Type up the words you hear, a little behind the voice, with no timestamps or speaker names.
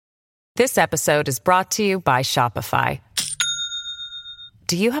This episode is brought to you by Shopify.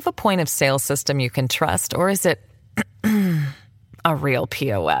 Do you have a point of sale system you can trust, or is it a real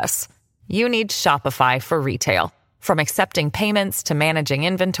POS? You need Shopify for retail. From accepting payments to managing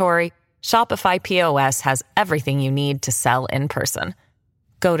inventory, Shopify POS has everything you need to sell in person.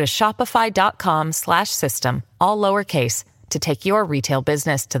 Go to shopify.com/system, all lowercase, to take your retail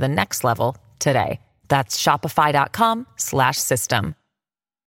business to the next level today. That's shopify.com/system.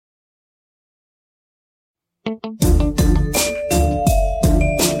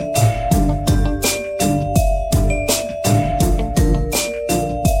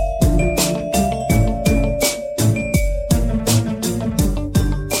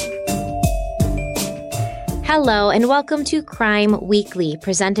 Hello, and welcome to Crime Weekly,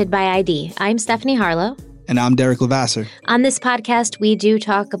 presented by ID. I'm Stephanie Harlow. And I'm Derek Levasseur. On this podcast, we do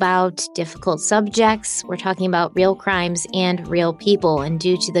talk about difficult subjects. We're talking about real crimes and real people. And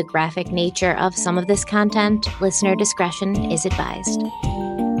due to the graphic nature of some of this content, listener discretion is advised.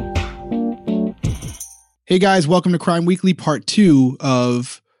 Hey guys, welcome to Crime Weekly, part 2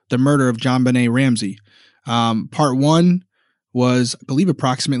 of the murder of JonBenét Ramsey. Part 1 was, I believe,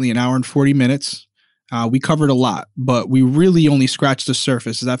 approximately an hour and 40 minutes. We covered a lot, but we really only scratched the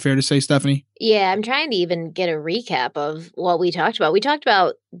surface. Is that fair to say, Stephanie? Yeah, I'm trying to even get a recap of what we talked about. We talked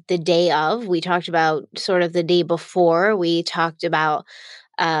about the day of. We talked about sort of the day before. We talked a lot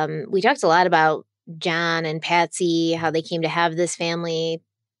about John and Patsy, how they came to have this family,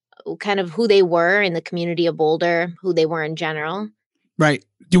 kind of who they were in the community of Boulder, who they were in general. Right.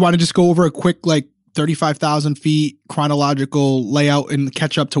 Do you want to just go over a quick, 35,000 feet chronological layout and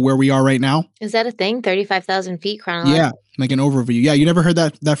catch up to where we are right now? Is that a thing? 35,000 feet chronological? Yeah, like an overview. Yeah, you never heard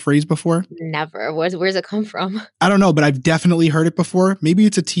that phrase before? Never. Where's it come from? I don't know, but I've definitely heard it before. Maybe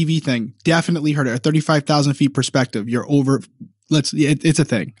it's a TV thing. Definitely heard it. A 35,000 feet perspective. You're over. It's a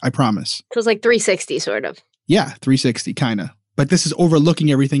thing. I promise. So it's like 360 sort of. Yeah, 360 kind of. But this is overlooking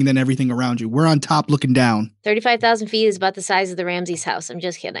everything, then everything around you. We're on top looking down. 35,000 feet is about the size of the Ramsey's house. I'm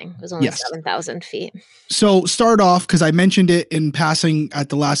just kidding. It was only 7,000 feet. So start off, because I mentioned it in passing at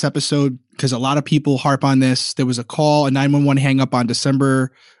the last episode, because a lot of people harp on this. There was a call, a 911 hang up on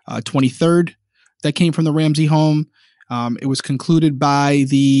December 23rd that came from the Ramsey home. It was concluded by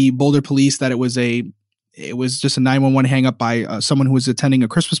the Boulder police that it was just a 911 hang up by someone who was attending a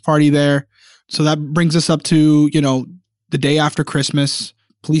Christmas party there. So that brings us up to, the day after Christmas.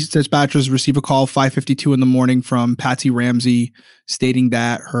 Police dispatchers receive a call 5:52 in the morning from Patsy Ramsey stating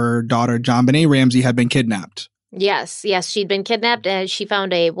that her daughter JonBenét Ramsey had been kidnapped. Yes, she'd been kidnapped, and she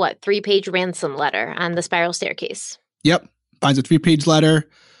found a 3-page ransom letter on the spiral staircase. Yep, finds a 3-page letter.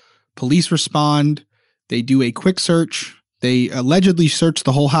 Police respond. They do a quick search. They allegedly search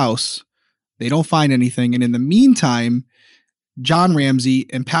the whole house. They don't find anything, and in the meantime, John Ramsey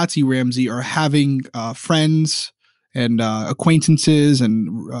and Patsy Ramsey are having friends and acquaintances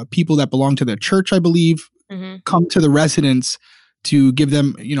and people that belong to their church, I believe, come to the residence to give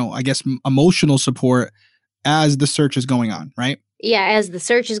them, emotional support as the search is going on, right? Yeah, as the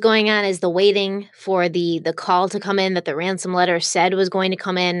search is going on, as the waiting for the call to come in that the ransom letter said was going to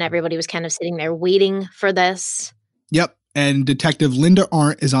come in, everybody was kind of sitting there waiting for this. Yep, and Detective Linda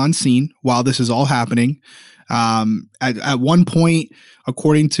Arndt is on scene while this is all happening. At one point,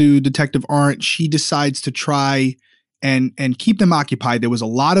 according to Detective Arndt, she decides to try and keep them occupied. There was a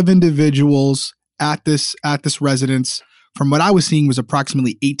lot of individuals at this residence. From what I was seeing was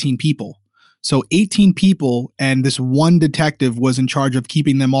approximately 18 people. So 18 people, and this one detective was in charge of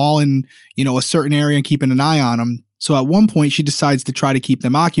keeping them all in, a certain area and keeping an eye on them. So at one point she decides to try to keep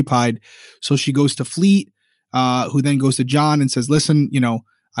them occupied. So she goes to Fleet, who then goes to John and says, listen,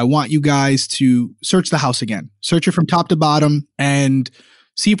 I want you guys to search the house again, search it from top to bottom and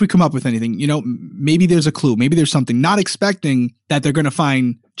see if we come up with anything. Maybe there's a clue. Maybe there's something, not expecting that they're going to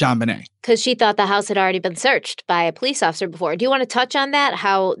find JonBenét. Because she thought the house had already been searched by a police officer before. Do you want to touch on that?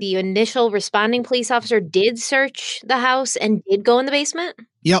 How the initial responding police officer did search the house and did go in the basement?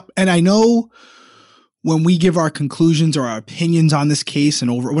 Yep. And I know when we give our conclusions or our opinions on this case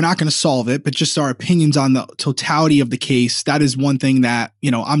we're not going to solve it, but just our opinions on the totality of the case, that is one thing that,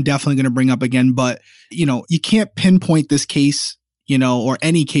 I'm definitely going to bring up again. But, you can't pinpoint this case, or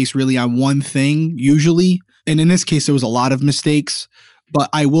any case really on one thing usually. And in this case, there was a lot of mistakes. But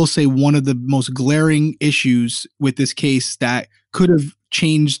I will say one of the most glaring issues with this case that could have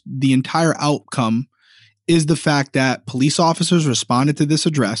changed the entire outcome is the fact that police officers responded to this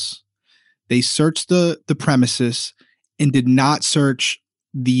address. They searched the premises and did not search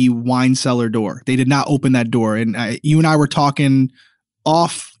the wine cellar door. They did not open that door. And you and I were talking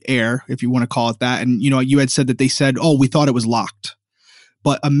off air, if you want to call it that. And, you had said that they said, oh, we thought it was locked.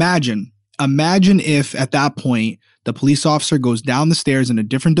 But imagine if at that point, the police officer goes down the stairs in a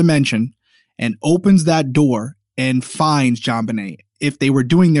different dimension and opens that door and finds JonBenét. If they were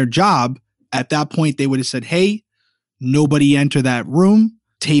doing their job, at that point, they would have said, hey, nobody enter that room,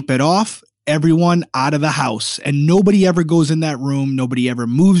 tape it off, everyone out of the house. And nobody ever goes in that room. Nobody ever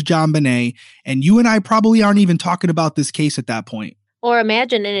moves JonBenét. And you and I probably aren't even talking about this case at that point. Or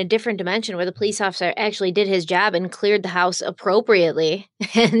imagine in a different dimension where the police officer actually did his job and cleared the house appropriately.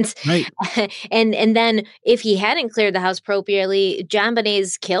 And right. and then if he hadn't cleared the house appropriately,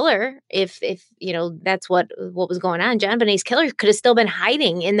 JonBenét's killer, if that's what was going on, JonBenét's killer could have still been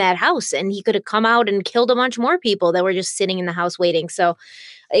hiding in that house, and he could have come out and killed a bunch more people that were just sitting in the house waiting. So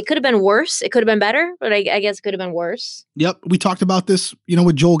it could have been worse. It could have been better, but I guess it could have been worse. Yep. We talked about this,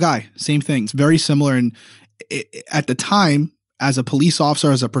 with Joel Guy. Same thing. It's very similar. And at the time, as a police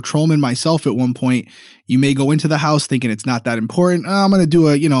officer, as a patrolman myself at one point, you may go into the house thinking it's not that important. Oh, I'm going to do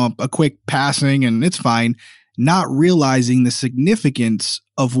a quick passing and it's fine. Not realizing the significance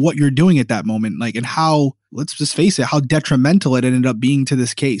of what you're doing at that moment, and how, let's just face it, how detrimental it ended up being to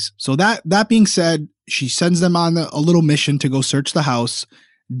this case. So that being said, she sends them on a little mission to go search the house.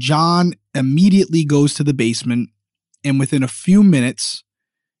 John immediately goes to the basement, and within a few minutes,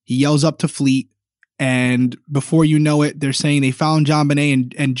 he yells up to Fleet. And before you know it, they're saying they found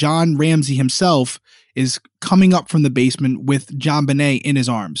JonBenét, and John Ramsey himself is coming up from the basement with JonBenét in his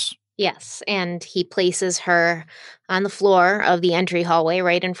arms. Yes, and he places her on the floor of the entry hallway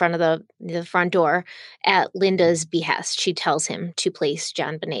right in front of the front door at Linda's behest. She tells him to place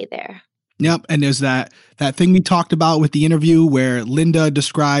JonBenét there. Yep, and there's that thing we talked about with the interview where Linda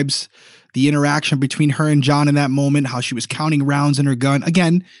describes the interaction between her and John in that moment, how she was counting rounds in her gun.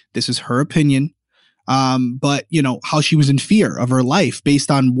 Again, this is her opinion. But how she was in fear of her life based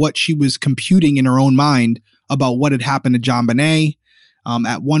on what she was computing in her own mind about what had happened to JonBenét.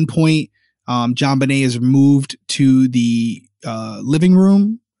 At one point, JonBenét is moved to the living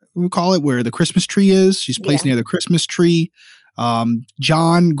room, we call it, where the Christmas tree is. She's placed near the Christmas tree.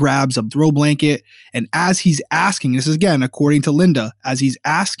 John grabs a throw blanket, and as he's asking, this is again according to Linda, as he's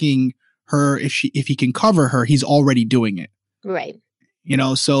asking her if he can cover her, he's already doing it. Right.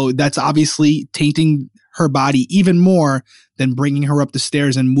 So that's obviously tainting her body even more than bringing her up the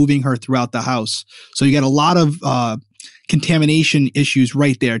stairs and moving her throughout the house. So you got a lot of contamination issues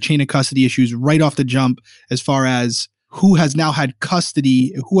right there, chain of custody issues right off the jump, as far as who has now had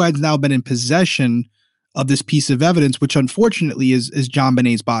custody, who has now been in possession of this piece of evidence, which unfortunately is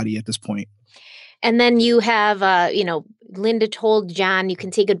JonBenét's body at this point. And then you have, Linda told John you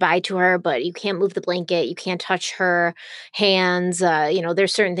can say goodbye to her, but you can't move the blanket. You can't touch her hands.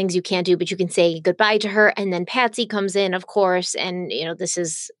 There's certain things you can't do, but you can say goodbye to her. And then Patsy comes in, of course. And, this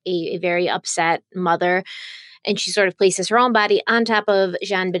is a very upset mother. And she sort of places her own body on top of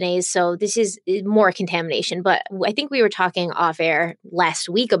JonBenét's. So this is more contamination. But I think we were talking off air last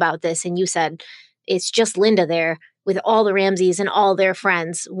week about this. And you said it's just Linda there with all the Ramseys and all their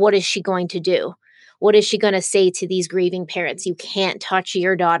friends. What is she going to do? What is she going to say to these grieving parents? You can't touch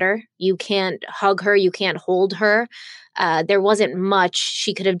your daughter. You can't hug her. You can't hold her. There wasn't much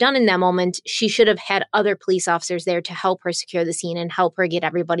she could have done in that moment. She should have had other police officers there to help her secure the scene and help her get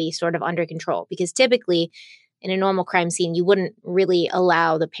everybody sort of under control. Because typically in a normal crime scene, you wouldn't really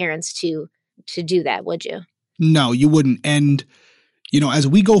allow the parents to do that, would you? No, you wouldn't. And, as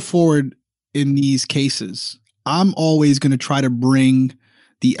we go forward in these cases, I'm always going to try to bring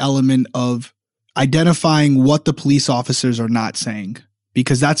the element of identifying what the police officers are not saying,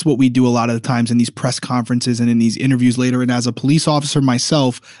 because that's what we do a lot of the times in these press conferences and in these interviews later. And as a police officer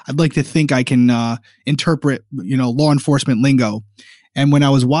myself, I'd like to think I can interpret, law enforcement lingo. And when I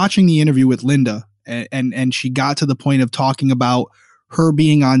was watching the interview with Linda and she got to the point of talking about her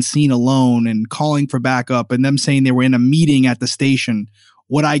being on scene alone and calling for backup and them saying they were in a meeting at the station,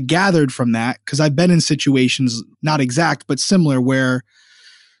 what I gathered from that, because I've been in situations, not exact, but similar, where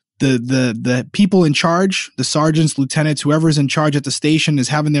the people in charge, the sergeants, lieutenants, whoever's in charge at the station is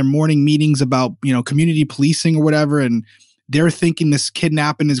having their morning meetings about, community policing or whatever. And they're thinking this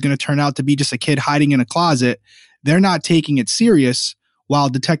kidnapping is going to turn out to be just a kid hiding in a closet. They're not taking it serious, while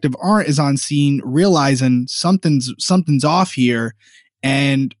Detective Arndt is on scene realizing something's off here.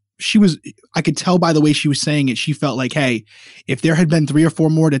 And I could tell by the way she was saying it, she felt like, hey, if there had been 3 or 4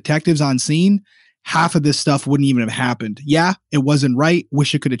 more detectives on scene, half of this stuff wouldn't even have happened. Yeah, it wasn't right.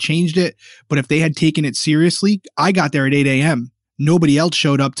 Wish it could have changed it. But if they had taken it seriously, I got there at 8 a.m. Nobody else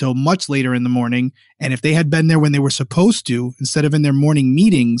showed up till much later in the morning. And if they had been there when they were supposed to, instead of in their morning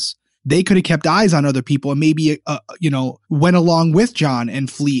meetings, they could have kept eyes on other people and maybe, went along with John and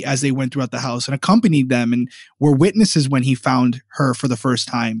Fleet as they went throughout the house and accompanied them and were witnesses when he found her for the first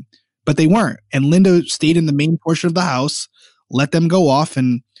time. But they weren't. And Linda stayed in the main portion of the house, let them go off,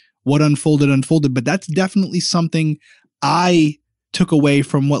 and what unfolded. But that's definitely something I took away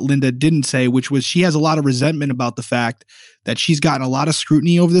from what Linda didn't say, which was she has a lot of resentment about the fact that she's gotten a lot of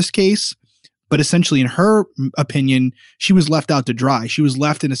scrutiny over this case. But essentially, in her opinion, she was left out to dry. She was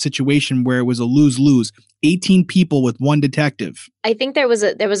left in a situation where it was a lose-lose. 18 people with one detective. I think there was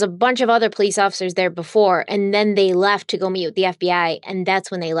a bunch of other police officers there before, and then they left to go meet with the FBI, and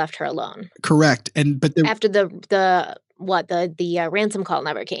that's when they left her alone. Correct. After the ransom call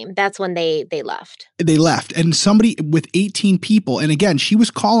never came. That's when they left. They left. And somebody with 18 people, and again, she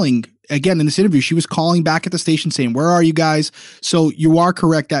was calling, in this interview, she was calling back at the station saying, where are you guys? So you are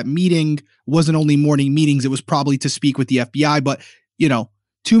correct. That meeting wasn't only morning meetings. It was probably to speak with the FBI, but,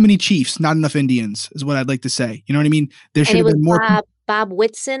 too many chiefs, not enough Indians is what I'd like to say. You know what I mean? There should have been more. Bob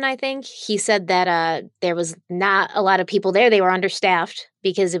Whitson, I think, he said that there was not a lot of people there. They were understaffed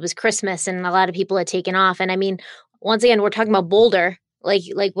because it was Christmas and a lot of people had taken off. And I mean, once again, we're talking about Boulder, like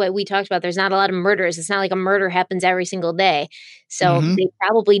what we talked about. There's not a lot of murders. It's not like a murder happens every single day. So they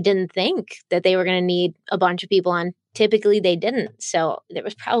probably didn't think that they were going to need a bunch of people on. Typically, they didn't. So there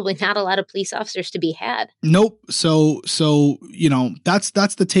was probably not a lot of police officers to be had. Nope. So that's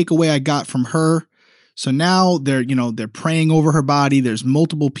the takeaway I got from her. So now they're praying over her body. There's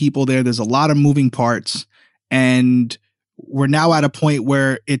multiple people there. There's a lot of moving parts. And we're now at a point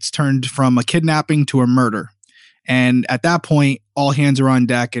where it's turned from a kidnapping to a murder. And at that point, all hands are on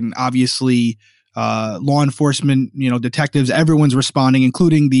deck. And obviously, law enforcement, detectives, everyone's responding,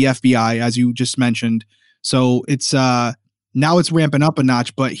 including the FBI, as you just mentioned. So it's now it's ramping up a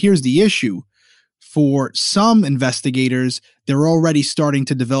notch. But here's the issue. For some investigators, they're already starting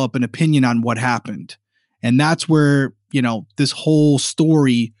to develop an opinion on what happened. And that's where, this whole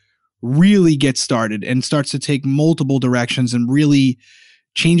story really gets started and starts to take multiple directions and really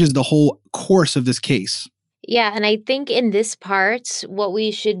changes the whole course of this case. Yeah, and I think in this part, what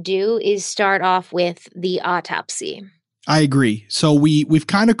we should do is start off with the autopsy. I agree. So we've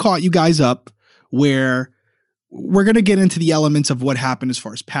kind of caught you guys up where we're going to get into the elements of what happened as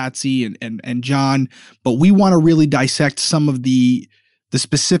far as Patsy and John, but we want to really dissect some of the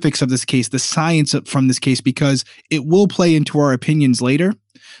specifics of this case, the science from this case, because it will play into our opinions later.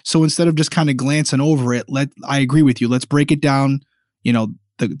 So instead of just kind of glancing over it, I agree with you. Let's break it down,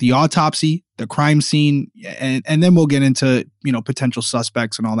 the autopsy, the crime scene, and then we'll get into, potential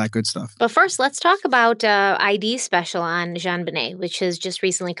suspects and all that good stuff. But first, let's talk about ID special on JonBenét, which has just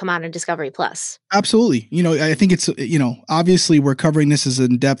recently come out on Discovery Plus. Absolutely. I think it's, obviously we're covering this as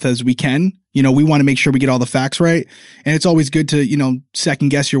in depth as we can. We want to make sure we get all the facts right. And it's always good to, second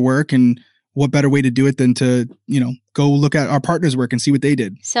guess your work, and what better way to do it than to, go look at our partner's work and see what they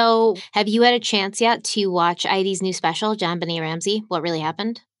did. So have you had a chance yet to watch ID's new special, JonBenét Ramsey, What Really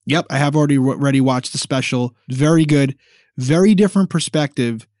Happened? Yep, I have already watched the special. Very good. Very different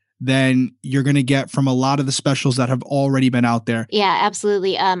perspective than you're going to get from a lot of the specials that have already been out there. Yeah,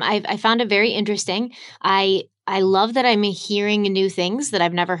 absolutely. I found it very interesting. I love that I'm hearing new things that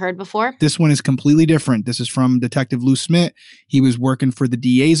I've never heard before. This one is completely different. This is from Detective Lou Smit. He was working for the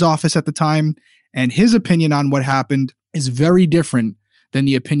DA's office at the time, and his opinion on what happened is very different than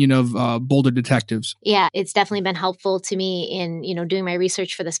the opinion of Boulder detectives. Yeah, it's definitely been helpful to me in, doing my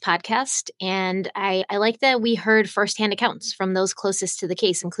research for this podcast. And I like that we heard firsthand accounts from those closest to the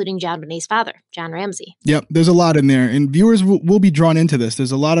case, including JonBenét's father, John Ramsey. Yep, there's a lot in there. And viewers will be drawn into this.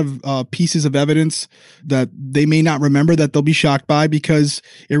 There's a lot of pieces of evidence that they may not remember that they'll be shocked by, because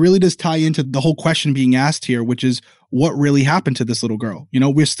it really does tie into the whole question being asked here, which is what really happened to this little girl?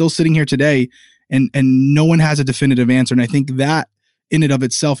 We're still sitting here today and no one has a definitive answer. And I think that in and of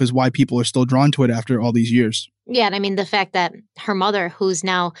itself is why people are still drawn to it after all these years. Yeah. And I mean, the fact that her mother, who's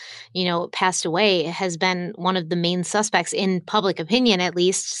now, passed away, has been one of the main suspects in public opinion, at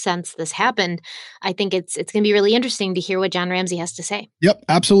least since this happened. I think it's going to be really interesting to hear what John Ramsey has to say. Yep,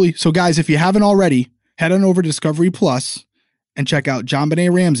 absolutely. So guys, if you haven't already, head on over to Discovery Plus and check out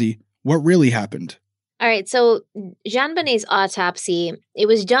JonBenét Ramsey, What Really Happened. All right, so JonBenét's autopsy, it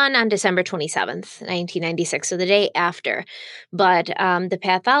was done on December 27th, 1996, so the day after. But the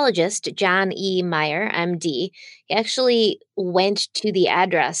pathologist, John E. Meyer, MD, he actually went to the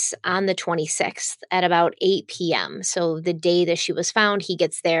address on the 26th at about 8 p.m. So the day that she was found, he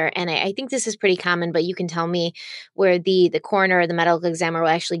gets there. And I think this is pretty common, but you can tell me, where the coroner or the medical examiner will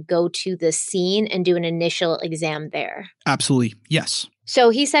actually go to the scene and do an initial exam there. Absolutely, yes. So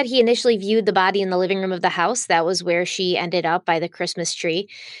he said he initially viewed the body in the living room of the house. That was where she ended up by the Christmas tree.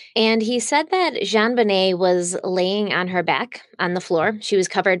 And he said that JonBenét was laying on her back on the floor. She was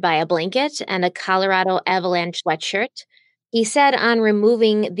covered by a blanket and a Colorado Avalanche sweatshirt. He said on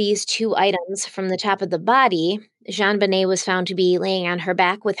removing these two items from the top of the body, JonBenét was found to be laying on her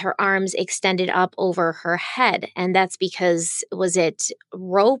back with her arms extended up over her head. And that's because, was it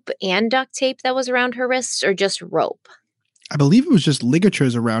rope and duct tape that was around her wrists or just rope? I believe it was just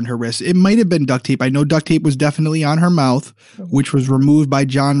ligatures around her wrists. It might have been duct tape. I know duct tape was definitely on her mouth, which was removed by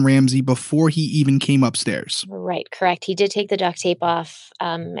John Ramsey before he even came upstairs. Right, correct. He did take the duct tape off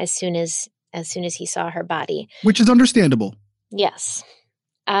as soon as he saw her body. Which is understandable. Yes.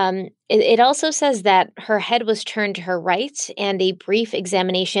 It also says that her head was turned to her right, and a brief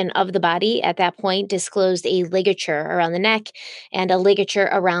examination of the body at that point disclosed a ligature around the neck and a ligature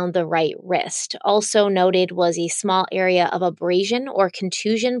around the right wrist. Also noted was a small area of abrasion or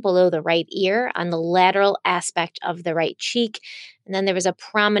contusion below the right ear on the lateral aspect of the right cheek. And then there was a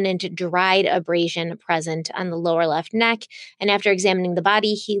prominent dried abrasion present on the lower left neck. And after examining the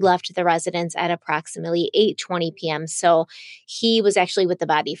body, he left the residence at approximately 8:20 p.m. So he was actually with the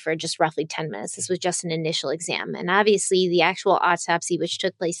body for just roughly 10 minutes. This was just an initial exam. And obviously the actual autopsy, which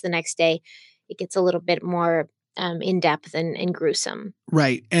took place the next day, it gets a little bit more in-depth and gruesome.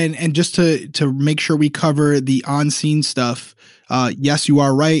 Right. And just to make sure we cover the on-scene stuff, yes, you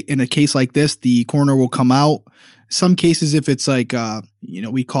are right. In a case like this, the coroner will come out. Some cases, if it's like,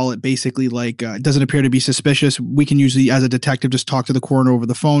 we call it basically like it doesn't appear to be suspicious, we can usually, as a detective, just talk to the coroner over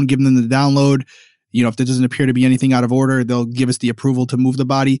the phone, give them the download. If there doesn't appear to be anything out of order, they'll give us the approval to move the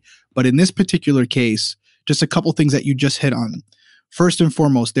body. But in this particular case, just a couple things that you just hit on. First and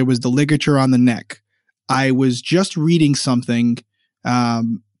foremost, there was the ligature on the neck. I was just reading something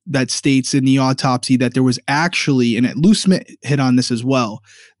that states in the autopsy that there was actually, and Lou Smith hit on this as well,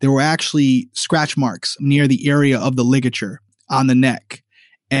 there were actually scratch marks near the area of the ligature on the neck.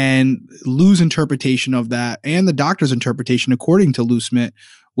 And Lou's interpretation of that, and the doctor's interpretation, according to Lou Smith,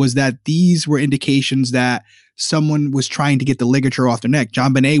 was that these were indications that someone was trying to get the ligature off their neck.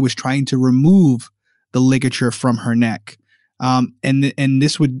 JonBenét was trying to remove the ligature from her neck. And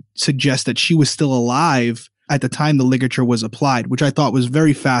this would suggest that she was still alive at the time the ligature was applied, which I thought was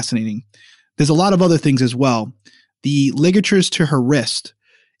very fascinating. There's a lot of other things as well. The ligatures to her wrist.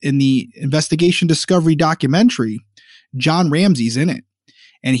 In the Investigation Discovery documentary, John Ramsey's in it.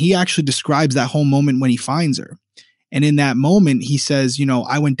 And he actually describes that whole moment when he finds her. And in that moment, he says,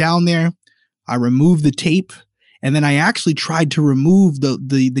 I went down there, I removed the tape, and then I actually tried to remove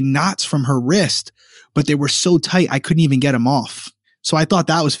the knots from her wrist, but they were so tight, I couldn't even get them off. So I thought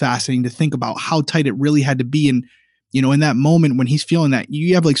that was fascinating to think about how tight it really had to be. And, in that moment when he's feeling that,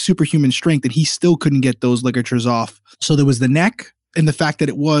 you have like superhuman strength, and he still couldn't get those ligatures off. So there was the neck, and the fact that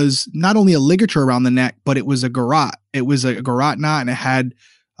it was not only a ligature around the neck, but it was a garrote. It was a garrote knot, and it had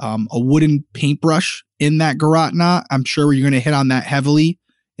a wooden paintbrush in that garrote knot. I'm sure you're going to hit on that heavily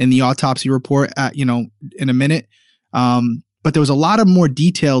in the autopsy report in a minute. But there was a lot of more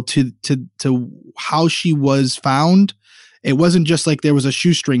detail to how she was found. It wasn't just like there was a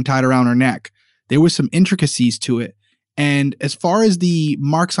shoestring tied around her neck. There was some intricacies to it. And as far as the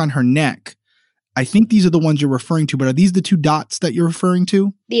marks on her neck, I think these are the ones you're referring to, but are these the two dots that you're referring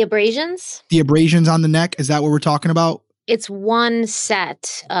to? The abrasions? The abrasions on the neck? Is that what we're talking about? It's one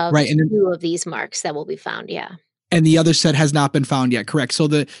set of two of these marks that will be found, yeah. And the other set has not been found yet, correct?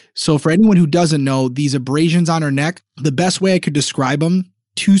 So for anyone who doesn't know, these abrasions on her neck, the best way I could describe them,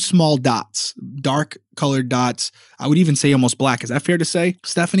 two small dots, dark colored dots. I would even say almost black. Is that fair to say,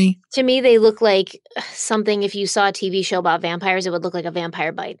 Stephanie? To me, they look like something, if you saw a TV show about vampires, it would look like a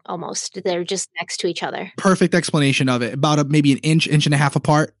vampire bite almost. They're just next to each other. Perfect explanation of it. About maybe an inch and a half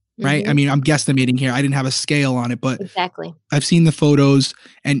apart. Right. I mean, I'm guesstimating here. I didn't have a scale on it, but exactly. I've seen the photos,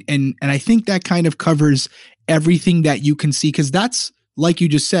 and I think that kind of covers everything that you can see, because that's, like you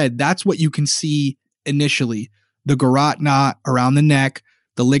just said, that's what you can see initially. The garrote knot around the neck,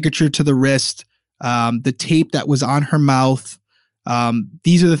 the ligature to the wrist, the tape that was on her mouth.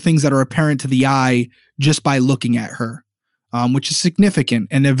 These are the things that are apparent to the eye just by looking at her, which is significant,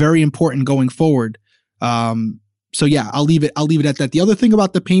 and they're very important going forward. So yeah, I'll leave it at that. The other thing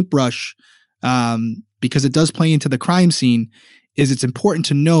about the paintbrush, because it does play into the crime scene, is it's important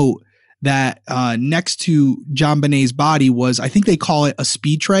to note that next to JonBenét's body was, I think they call it a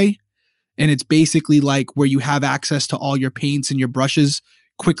speed tray. And it's basically like where you have access to all your paints and your brushes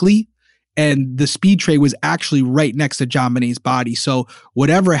quickly. And the speed tray was actually right next to JonBenét's body. So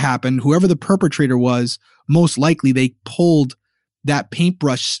whatever happened, whoever the perpetrator was, most likely they pulled that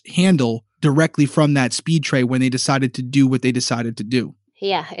paintbrush handle directly from that speed tray when they decided to do what they decided to do.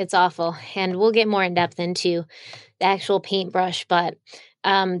 Yeah, it's awful. And we'll get more in depth into the actual paintbrush, but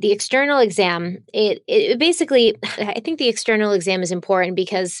the external exam, it basically, I think the external exam is important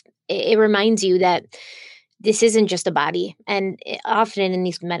because it reminds you that this isn't just a body. And often in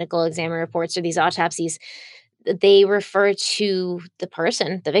these medical exam reports or these autopsies, they refer to the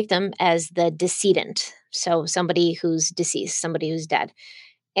person, the victim, as the decedent. So somebody who's deceased, somebody who's dead.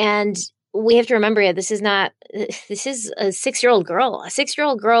 And we have to remember this is not this is a 6-year-old girl, a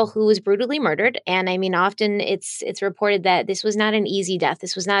 6-year-old girl who was brutally murdered. And I mean, often it's reported that this was not an easy death.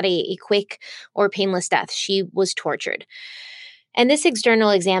 This was not a quick or painless death. She was tortured. And this external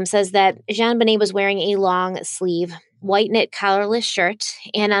exam says that JonBenét was wearing a long sleeve, white knit collarless shirt.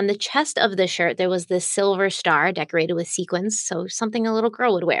 And on the chest of the shirt, there was this silver star decorated with sequins. So something a little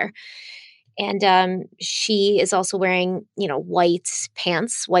girl would wear. And she is also wearing, white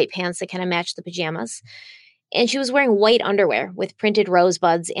pants that kind of match the pajamas. And she was wearing white underwear with printed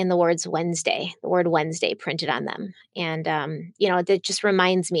rosebuds and the word Wednesday printed on them. And, that just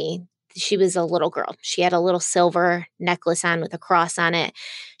reminds me, she was a little girl. She had a little silver necklace on with a cross on it.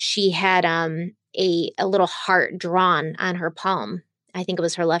 She had a little heart drawn on her palm. I think it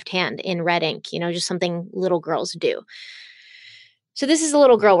was her left hand in red ink, just something little girls do. So this is a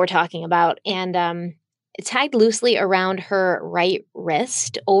little girl we're talking about, and tied loosely around her right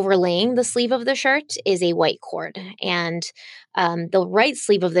wrist, overlaying the sleeve of the shirt, is a white cord. And the right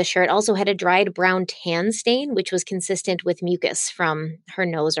sleeve of the shirt also had a dried brown tan stain, which was consistent with mucus from her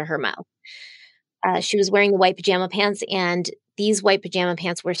nose or her mouth. She was wearing the white pajama pants, and these white pajama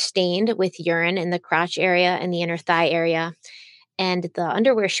pants were stained with urine in the crotch area and the inner thigh area. And the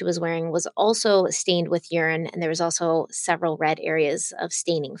underwear she was wearing was also stained with urine, and there was also several red areas of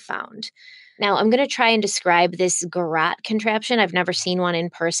staining found. Now, I'm going to try and describe this garrote contraption. I've never seen one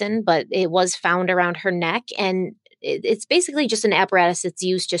in person, but it was found around her neck, and it's basically just an apparatus that's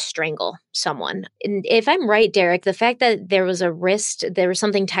used to strangle someone. And if I'm right, Derek, the fact that there was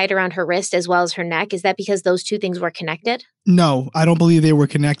something tied around her wrist as well as her neck, is that because those two things were connected? No, I don't believe they were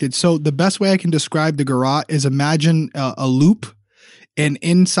connected. So the best way I can describe the garrote is imagine a loop. And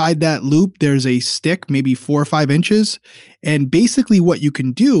inside that loop, there's a stick, maybe 4 or 5 inches. And basically what you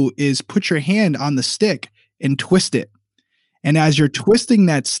can do is put your hand on the stick and twist it. And as you're twisting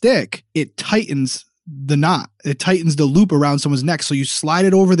that stick, it tightens the knot. It tightens the loop around someone's neck. So you slide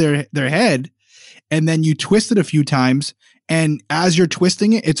it over their head, and then you twist it a few times. And as you're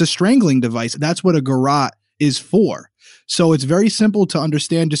twisting it, it's a strangling device. That's what a garrote is for. So it's very simple to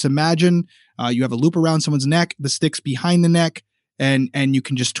understand. Just imagine you have a loop around someone's neck, the stick's behind the neck. And you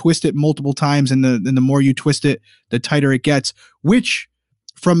can just twist it multiple times, and the more you twist it, the tighter it gets, which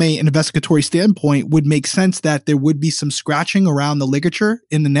from an investigatory standpoint would make sense that there would be some scratching around the ligature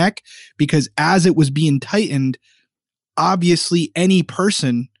in the neck, because as it was being tightened, obviously any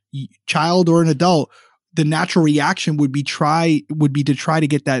person, child or an adult, the natural reaction would be to try to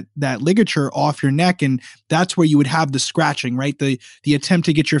get that ligature off your neck. And that's where you would have the scratching, right? The attempt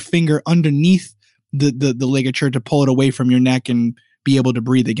to get your finger underneath the ligature to pull it away from your neck and be able to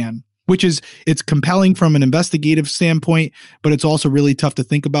breathe again, it's compelling from an investigative standpoint, but it's also really tough to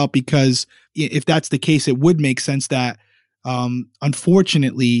think about, because if that's the case, it would make sense that,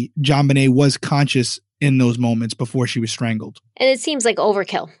 unfortunately, JonBenét was conscious in those moments before she was strangled. And it seems like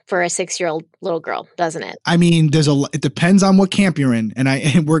overkill for a 6-year-old little girl, doesn't it? I mean, it depends on what camp you're in,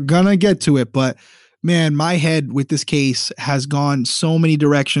 and we're gonna get to it, but man, my head with this case has gone so many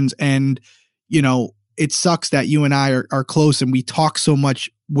directions. And it sucks that you and I are close and we talk so much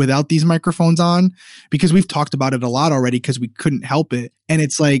without these microphones on, because we've talked about it a lot already because we couldn't help it. And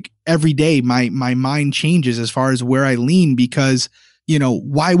it's like every day my mind changes as far as where I lean, because,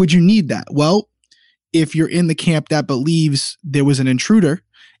 why would you need that? Well, if you're in the camp that believes there was an intruder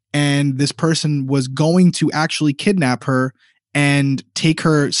and this person was going to actually kidnap her and take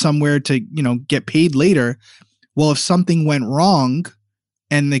her somewhere to, get paid later. Well, if something went wrong,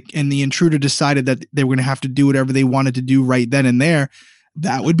 and the intruder decided that they were going to have to do whatever they wanted to do right then and there,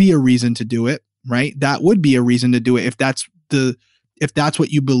 that would be a reason to do it, right? That would be a reason to do it if that's what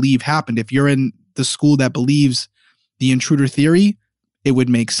you believe happened. If you're in the school that believes the intruder theory, it would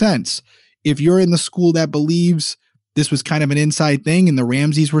make sense. If you're in the school that believes this was kind of an inside thing and the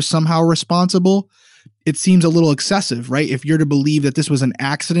Ramseys were somehow responsible, it seems a little excessive, right? If you're to believe that this was an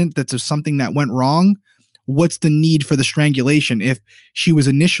accident, that's something that went wrong, what's the need for the strangulation? If she was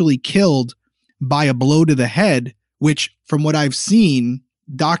initially killed by a blow to the head, which from what I've seen,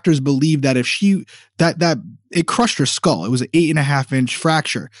 doctors believe that if that it crushed her skull, it was an 8.5-inch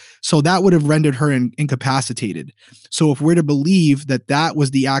fracture. So that would have rendered her incapacitated. So if we're to believe that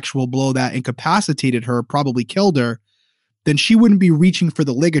was the actual blow that incapacitated her, probably killed her, then she wouldn't be reaching for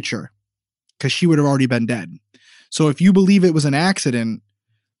the ligature because she would have already been dead. So if you believe it was an accident,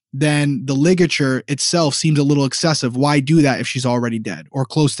 then the ligature itself seems a little excessive. Why do that if she's already dead or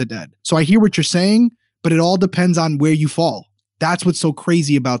close to dead? So I hear what you're saying, but it all depends on where you fall. That's what's so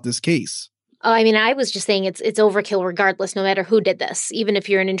crazy about this case. Oh, I mean, I was just saying it's overkill regardless, no matter who did this, even if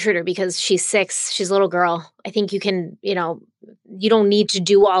you're an intruder, because she's 6, she's a little girl. I think you can, you don't need to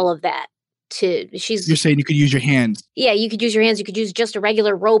do all of that. You're saying you could use your hands. Yeah, you could use your hands. You could use just a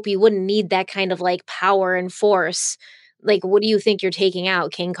regular rope. You wouldn't need that kind of like power and force. Like, what do you think you're taking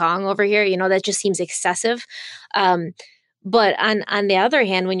out? King Kong over here? That just seems excessive. But on the other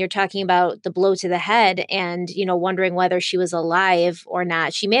hand, when you're talking about the blow to the head and, wondering whether she was alive or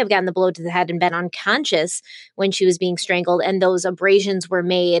not, she may have gotten the blow to the head and been unconscious when she was being strangled. And those abrasions were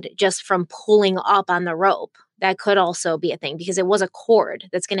made just from pulling up on the rope. That could also be a thing because it was a cord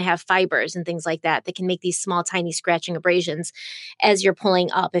that's going to have fibers and things like that can make these small, tiny scratching abrasions as you're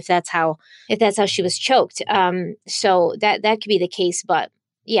pulling up, if that's how she was choked. So that could be the case. But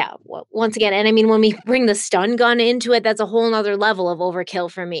yeah, once again, and I mean, when we bring the stun gun into it, that's a whole nother level of overkill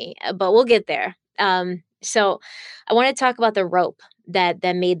for me, but we'll get there. So I want to talk about the rope that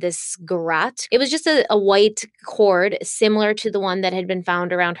made this garrote. It was just a white cord similar to the one that had been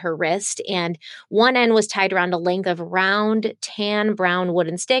found around her wrist, and one end was tied around a length of round tan brown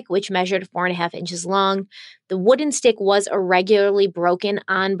wooden stick, which measured 4.5 inches long. The wooden stick was irregularly broken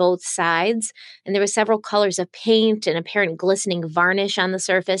on both sides, and there were several colors of paint and apparent glistening varnish on the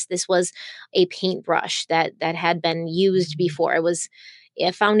surface. This was a paintbrush that had been used before. It was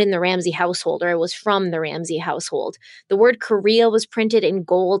found in the Ramsey household, or it was from the Ramsey household. The word Korea was printed in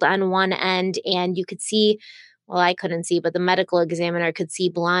gold on one end, and you could see, well, I couldn't see, but the medical examiner could see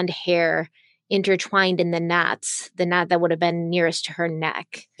blonde hair intertwined in the knot that would have been nearest to her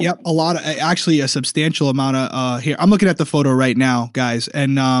neck. Yep, a substantial amount of hair. I'm looking at the photo right now, guys.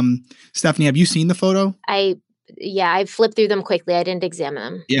 And Stephanie, have you seen the photo? I flipped through them quickly. I didn't examine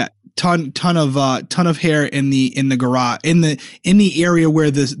them. Yeah. Ton of hair in the garage, in the area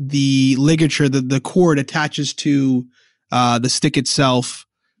where the ligature, the cord attaches to the stick itself.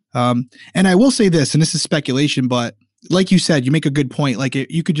 And I will say this, and this is speculation, but like you said, you make a good point. Like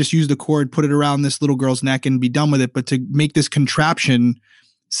you could just use the cord, put it around this little girl's neck and be done with it. But to make this contraption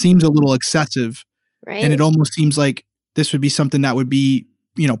seems a little excessive. Right. And it almost seems like this would be something that would be,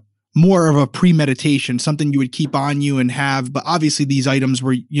 more of a premeditation, something you would keep on you and have. But obviously these items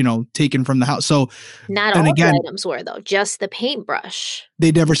were, taken from the house. So not all the items were, though, just the paintbrush.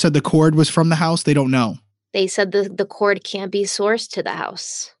 They never said the cord was from the house. They don't know. They said the cord can't be sourced to the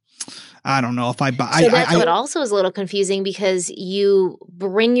house. I don't know if I buy. So that's what also is a little confusing, because you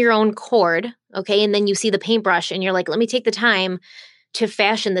bring your own cord, okay, and then you see the paintbrush and you're like, let me take the time to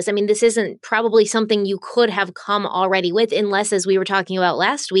fashion this. I mean, this isn't probably something you could have come already with, unless, as we were talking about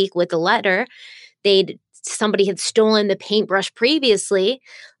last week with the letter, somebody had stolen the paintbrush previously,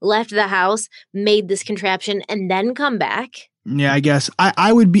 left the house, made this contraption, and then come back. Yeah, I guess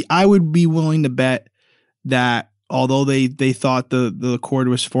I would be willing to bet that although they thought the cord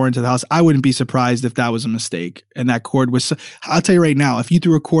was foreign to the house, I wouldn't be surprised if that was a mistake. And that cord was, I'll tell you right now, if you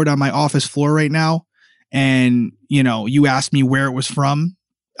threw a cord on my office floor right now, and, you asked me where it was from,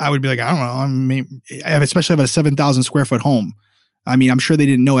 I would be like, I don't know. I mean, especially if I have a 7,000 square foot home. I mean, I'm sure they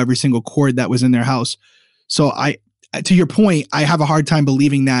didn't know every single cord that was in their house. So to your point, I have a hard time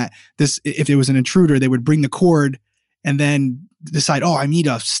believing that if it was an intruder, they would bring the cord and then decide, I need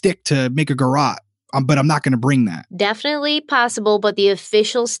a stick to make a garrote. But I'm not going to bring that. Definitely possible, but the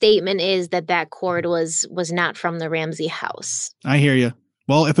official statement is that cord was not from the Ramsey house. I hear you.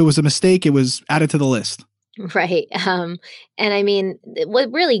 Well, if it was a mistake, it was added to the list. Right. And I mean,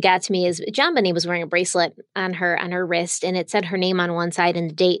 what really got to me is JonBenét was wearing a bracelet on her wrist, and it said her name on one side and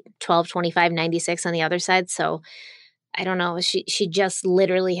the date 12/25/96 on the other side. So I don't know. She just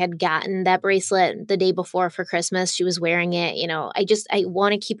literally had gotten that bracelet the day before for Christmas. She was wearing it. I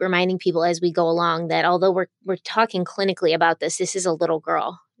want to keep reminding people as we go along that although we're talking clinically about this is a little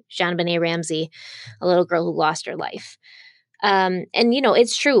girl, JonBenét Ramsey, a little girl who lost her life. And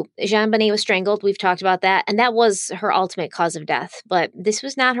it's true. JonBenét was strangled. We've talked about that. And that was her ultimate cause of death. But this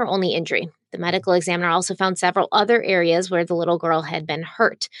was not her only injury. The medical examiner also found several other areas where the little girl had been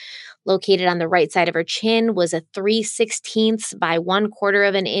hurt. Located on the right side of her chin was a 3/16 by 1/4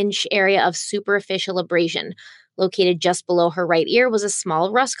 of an inch area of superficial abrasion. Located just below her right ear was a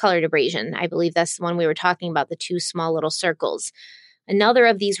small rust-colored abrasion. I believe that's the one we were talking about, the two small little circles. Another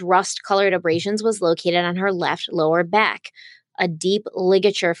of these rust-colored abrasions was located on her left lower back. A deep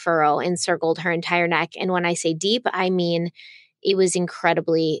ligature furrow encircled her entire neck. And when I say deep, I mean it was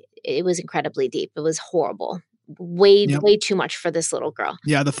incredibly deep. It was horrible. way Yep. way too much for this little girl.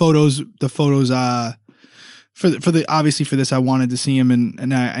 Yeah, the photos for the obviously for this I wanted to see him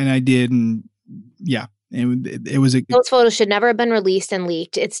and I did, and yeah, it was Those photos should never have been released and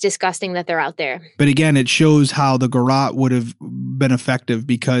leaked. It's disgusting that they're out there. But again, it shows how the garrote would have been effective,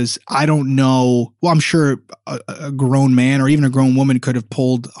 because I don't know. Well, I'm sure a grown man or even a grown woman could have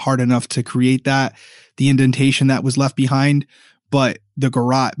pulled hard enough to create the indentation that was left behind. But the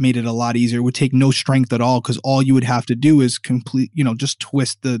garrote made it a lot easier. It would take no strength at all, because all you would have to do is just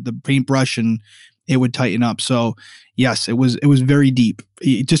twist the paintbrush and it would tighten up. So yes, it was very deep.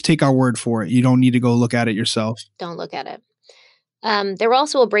 Just take our word for it. You don't need to go look at it yourself. Don't look at it. There were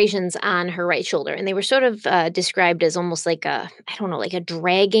also abrasions on her right shoulder, and they were sort of described as almost like a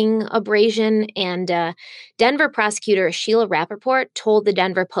dragging abrasion. And Denver prosecutor Sheila Rappaport told the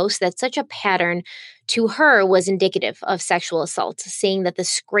Denver Post that such a pattern to her was indicative of sexual assault, saying that the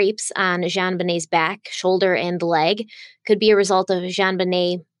scrapes on JonBenét's back, shoulder, and leg could be a result of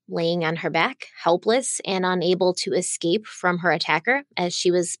JonBenét laying on her back, helpless and unable to escape from her attacker as she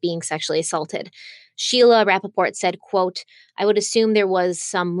was being sexually assaulted. Sheila Rappaport said, quote, "I would assume there was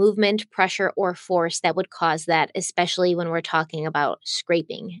some movement, pressure, or force that would cause that, especially when we're talking about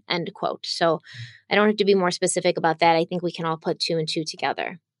scraping," end quote. So I don't have to be more specific about that. I think we can all put two and two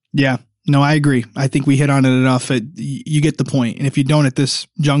together. Yeah, no, I agree. I think we hit on it enough. You get the point. And if you don't at this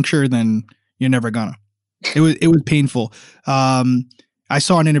juncture, then you're never gonna. It was painful. I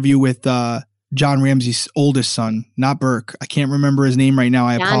saw an interview with John Ramsey's oldest son, not Burke. I can't remember his name right now.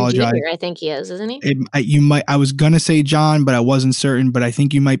 I apologize. Jr., I think he is, isn't he? I was going to say John, but I wasn't certain, but I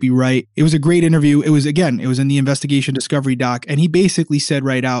think you might be right. It was a great interview. It was in the investigation discovery doc. And he basically said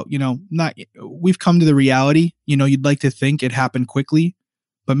right out, we've come to the reality, you'd like to think it happened quickly,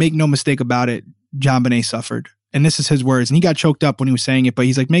 but make no mistake about it. JonBenét suffered. And this is his words. And he got choked up when he was saying it, but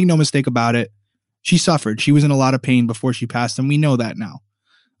he's like, make no mistake about it. She suffered. She was in a lot of pain before she passed, and we know that now.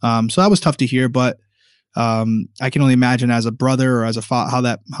 So that was tough to hear, but I can only imagine as a brother or as a father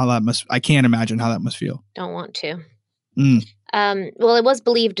how that must. I can't imagine how that must feel. Don't want to. Well, it was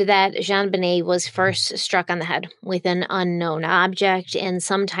believed that JonBenét was first struck on the head with an unknown object, and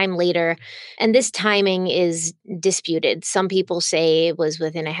sometime later, and this timing is disputed. Some people say it was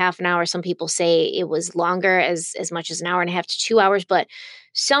within a half an hour. Some people say it was longer, as much as an hour and a half to 2 hours. But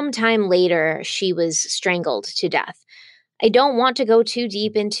sometime later, she was strangled to death. I don't want to go too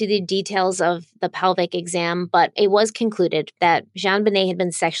deep into the details of the pelvic exam, but it was concluded that JonBenét had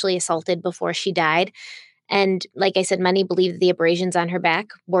been sexually assaulted before she died. And like I said, many believe that the abrasions on her back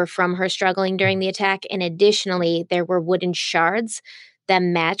were from her struggling during the attack. And additionally, there were wooden shards that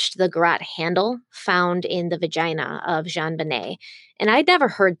matched the garrote handle found in the vagina of JonBenét. And I'd never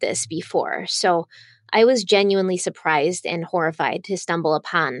heard this before. So I was genuinely surprised and horrified to stumble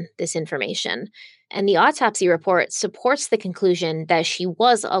upon this information. And the autopsy report supports the conclusion that she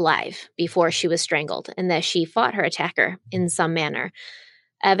was alive before she was strangled and that she fought her attacker in some manner.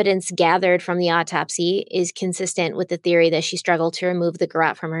 Evidence gathered from the autopsy is consistent with the theory that she struggled to remove the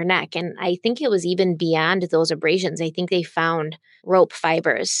garrote from her neck. And I think it was even beyond those abrasions. I think they found rope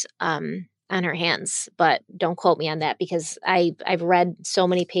fibers on her hands, but don't quote me on that because I've read so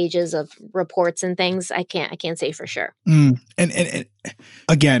many pages of reports and things. I can't say for sure. And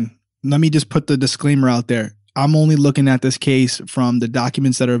again, let me just put the disclaimer out there. I'm only looking at this case from the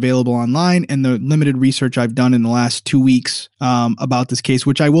documents that are available online and the limited research I've done in the last 2 weeks about this case,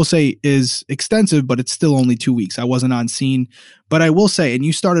 which I will say is extensive, but it's still only 2 weeks. I wasn't on scene, but I will say, and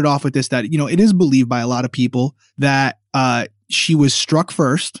you started off with this, that, it is believed by a lot of people that she was struck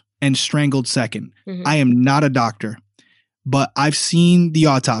first and strangled second. Mm-hmm. I am not a doctor, but I've seen the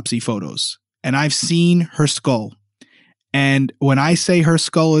autopsy photos and I've seen her skull. And when I say her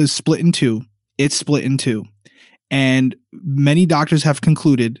skull is split in two, it's split in two. And many doctors have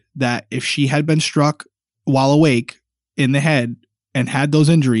concluded that if she had been struck while awake in the head and had those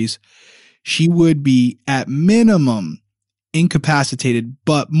injuries, she would be at minimum incapacitated,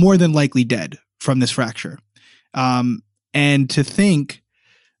 but more than likely dead from this fracture. And to think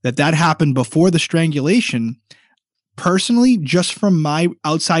that happened before the strangulation, personally, just from my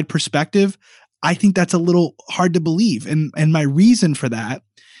outside perspective, I think that's a little hard to believe. And my reason for that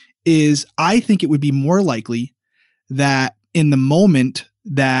is I think it would be more likely that in the moment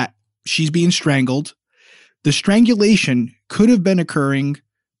that she's being strangled, the strangulation could have been occurring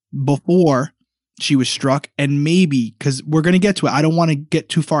before she was struck. And maybe, because we're going to get to it, I don't want to get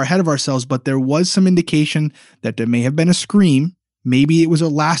too far ahead of ourselves, but there was some indication that there may have been a scream. Maybe it was a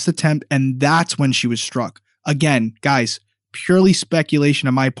last attempt, and that's when she was struck. Again, guys, purely speculation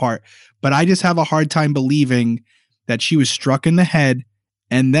on my part, but I just have a hard time believing that she was struck in the head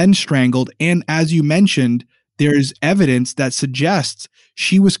and then strangled. And as you mentioned, there's evidence that suggests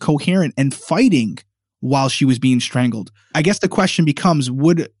she was coherent and fighting while she was being strangled. I guess the question becomes,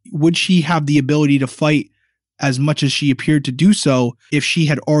 would she have the ability to fight as much as she appeared to do so if she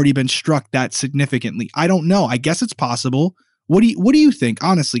had already been struck that significantly? I don't know. I guess it's possible. What do you think?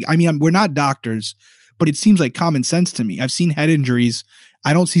 Honestly, I mean, we're not doctors, but it seems like common sense to me. I've seen head injuries.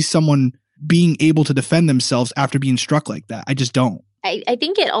 I don't see someone being able to defend themselves after being struck like that. I just don't. I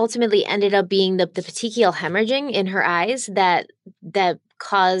think it ultimately ended up being the petechial hemorrhaging in her eyes that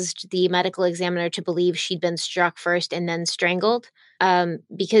caused the medical examiner to believe she'd been struck first and then strangled,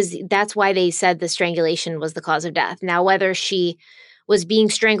 because that's why they said the strangulation was the cause of death. Now, whether she was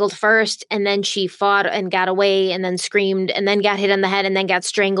being strangled first and then she fought and got away and then screamed and then got hit on the head and then got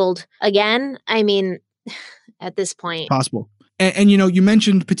strangled again, I mean, at this point. Possible. And you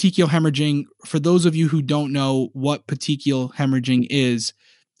mentioned petechial hemorrhaging. For those of you who don't know what petechial hemorrhaging is,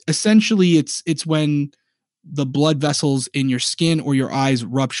 essentially it's when the blood vessels in your skin or your eyes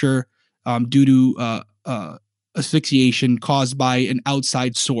rupture due to asphyxiation caused by an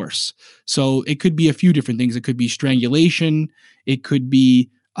outside source. So it could be a few different things. It could be strangulation. It could be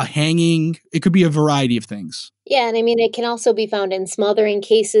a hanging. It could be a variety of things. Yeah, and I mean, it can also be found in smothering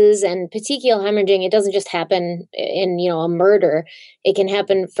cases, and petechial hemorrhaging, it doesn't just happen in, a murder. It can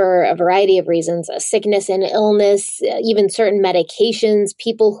happen for a variety of reasons, a sickness and illness, even certain medications.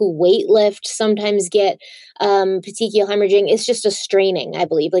 People who weight lift sometimes get petechial hemorrhaging. It's just a straining, I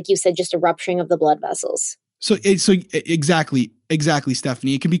believe, like you said, just a rupturing of the blood vessels. So exactly,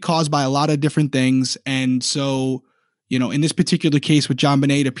 Stephanie. It can be caused by a lot of different things. And so, in this particular case with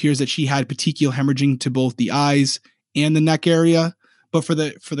JonBenét, it appears that she had petechial hemorrhaging to both the eyes and the neck area. But for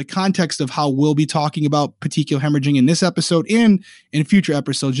the context of how we'll be talking about petechial hemorrhaging in this episode and in future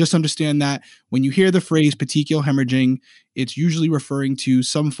episodes, just understand that when you hear the phrase petechial hemorrhaging, it's usually referring to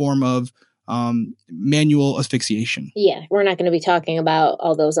some form of manual asphyxiation. Yeah, we're not going to be talking about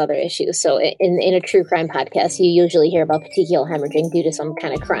all those other issues. So in a true crime podcast, you usually hear about petechial hemorrhaging due to some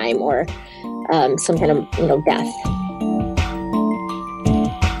kind of crime or some kind of death.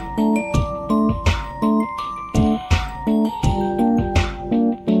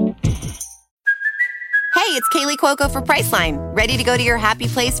 Hey, it's Kaylee Cuoco for Priceline. Ready to go to your happy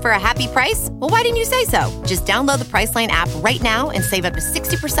place for a happy price? Well, why didn't you say so? Just download the Priceline app right now and save up to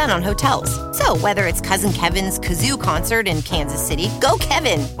 60% on hotels. So whether it's Cousin Kevin's Kazoo Concert in Kansas City, go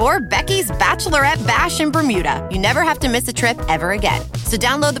Kevin, or Becky's Bachelorette Bash in Bermuda, you never have to miss a trip ever again. So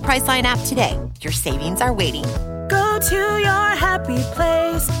download the Priceline app today. Your savings are waiting. Go to your happy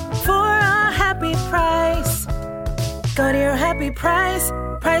place for a happy price. Go to your happy price,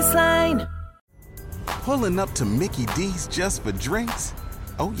 Priceline. Pulling up to Mickey D's just for drinks?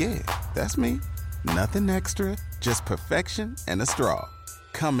 Oh yeah, that's me. Nothing extra, just perfection and a straw.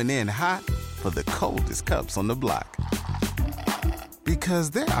 Coming in hot for the coldest cups on the block. Because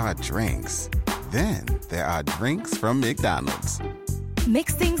there are drinks. Then there are drinks from McDonald's.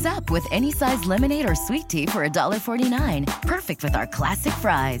 Mix things up with any size lemonade or sweet tea for $1.49. Perfect with our classic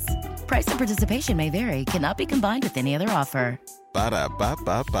fries. Price and participation may vary. Cannot be combined with any other offer.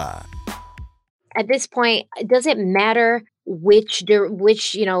 Ba-da-ba-ba-ba. At this point, does it matter which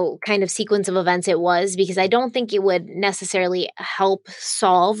kind of sequence of events it was? Because I don't think it would necessarily help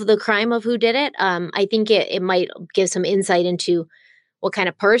solve the crime of who did it. I think it might give some insight into what kind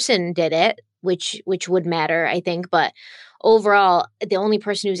of person did it, which would matter, I think. But overall, the only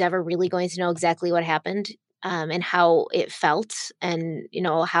person who's ever really going to know exactly what happened and how it felt and,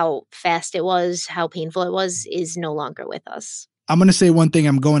 how fast it was, how painful it was, is no longer with us. I'm going to say one thing.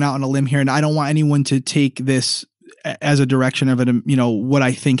 I'm going out on a limb here, and I don't want anyone to take this as a direction of it, what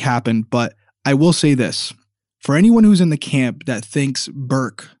I think happened. But I will say this. For anyone who's in the camp that thinks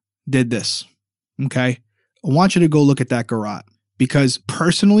Burke did this, okay, I want you to go look at that garrote. Because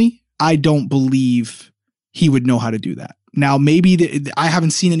personally, I don't believe he would know how to do that. Now, maybe I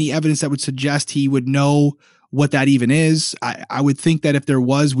haven't seen any evidence that would suggest he would know what that even is. I would think that if there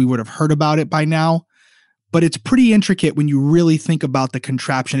was, we would have heard about it by now. But it's pretty intricate when you really think about the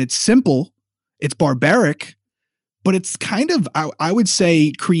contraption. It's simple, it's barbaric, but it's kind of, I would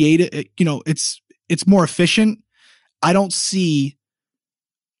say, creative. It's more efficient. I don't see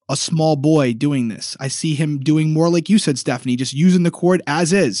a small boy doing this. I see him doing more like you said, Stephanie, just using the cord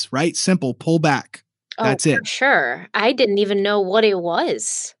as is, right? Simple, pull back. That's it. Sure. I didn't even know what it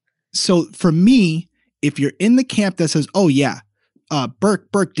was. So for me, if you're in the camp that says, oh yeah,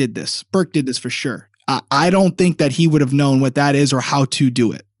 Burke did this. Burke did this for sure. I don't think that he would have known what that is or how to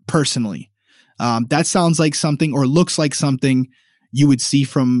do it personally. That sounds like something or looks like something you would see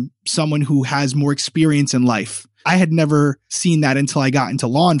from someone who has more experience in life. I had never seen that until I got into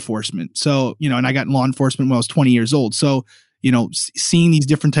law enforcement. So, and I got in law enforcement when I was 20 years old. So, seeing these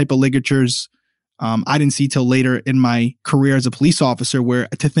different type of ligatures, I didn't see till later in my career as a police officer where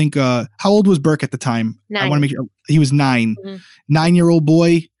to think, how old was Burke at the time? 9. I want to make sure he was 9, 9-year-old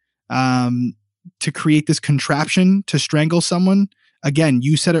boy, to create this contraption to strangle someone. Again,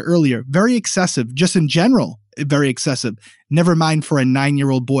 you said it earlier, very excessive, just in general, very excessive. Never mind for a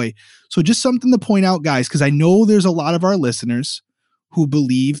 9-year-old boy. So just something to point out, guys, because I know there's a lot of our listeners who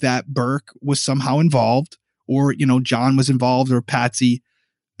believe that Burke was somehow involved or, John was involved or Patsy.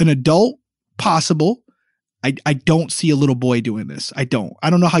 An adult, possible. I don't see a little boy doing this. I don't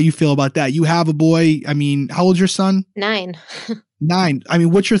know how you feel about that. You have a boy. I mean, how old's your son? 9. 9. I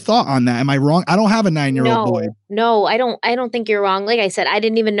mean, what's your thought on that? Am I wrong? I don't have a 9-year-old boy. No, I don't think you're wrong. Like I said, I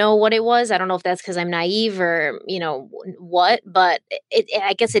didn't even know what it was. I don't know if that's because I'm naive or, what, but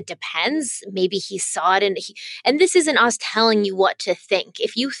I guess it depends. Maybe he saw it and this isn't us telling you what to think.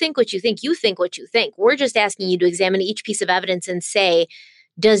 If you think what you think, you think what you think. We're just asking you to examine each piece of evidence and say,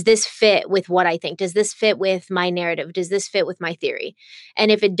 does this fit with what I think? Does this fit with my narrative? Does this fit with my theory? And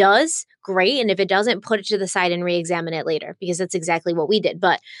if it does, great. And if it doesn't, put it to the side and re-examine it later, because that's exactly what we did.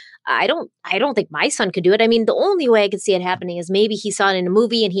 But I don't think my son could do it. I mean, the only way I could see it happening is maybe he saw it in a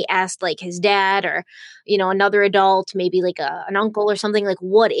movie and he asked like his dad or, another adult, maybe like an uncle or something, like,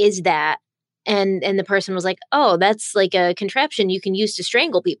 what is that? And the person was like, oh, that's like a contraption you can use to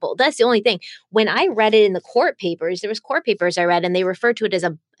strangle people. That's the only thing. When I read it in the court papers, there was court papers I read, and they referred to it as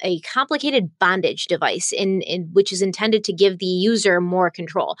a complicated bondage device in which is intended to give the user more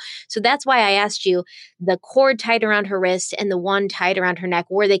control. So that's why I asked you, the cord tied around her wrist and the one tied around her neck,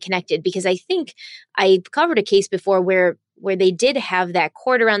 were they connected? Because I think I covered a case before where they did have that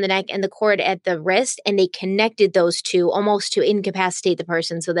cord around the neck and the cord at the wrist, and they connected those two almost to incapacitate the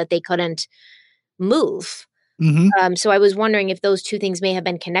person so that they couldn't move. Mm-hmm. So I was wondering if those two things may have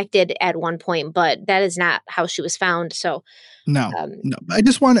been connected at one point, but that is not how she was found. So no. I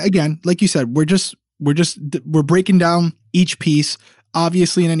just want to, again, like you said, we're breaking down each piece.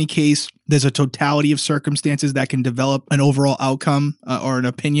 Obviously, in any case, there's a totality of circumstances that can develop an overall outcome or an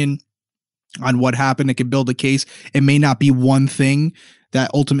opinion on what happened. It can build a case. It may not be one thing that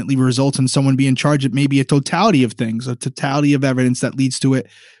ultimately results in someone being charged. It may be a totality of things, a totality of evidence that leads to it.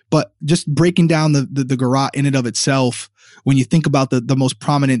 But just breaking down the garrote in and of itself, when you think about the most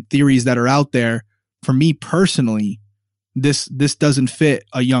prominent theories that are out there, for me personally, this doesn't fit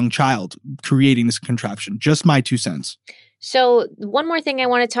a young child creating this contraption. Just my 2 cents. So one more thing I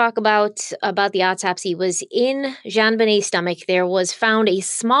want to talk about the autopsy was in JonBenét's stomach, there was found a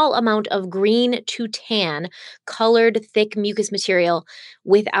small amount of green to tan colored thick mucus material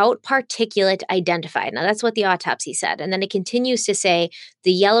without particulate identified. Now that's what the autopsy said. And then it continues to say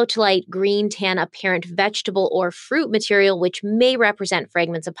the yellow to light green tan apparent vegetable or fruit material, which may represent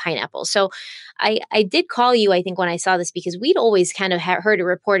fragments of pineapple. So I did call you, I think, when I saw this, because we'd always kind of heard it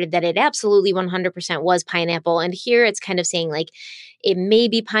reported that it absolutely 100% was pineapple. And here it's kind of saying like it may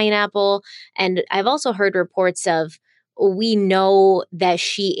be pineapple. And I've also heard reports of, we know that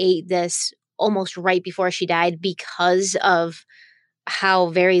she ate this almost right before she died because of how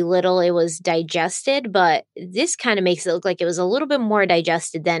very little it was digested. But this kind of makes it look like it was a little bit more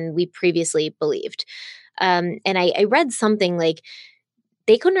digested than we previously believed. And I read something like,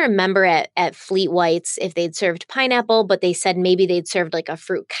 they couldn't remember at Fleet White's if they'd served pineapple, but they said maybe they'd served like a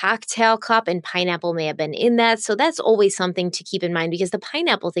fruit cocktail cup and pineapple may have been in that. So that's always something to keep in mind, because the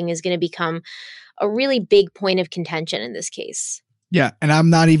pineapple thing is going to become a really big point of contention in this case. Yeah. And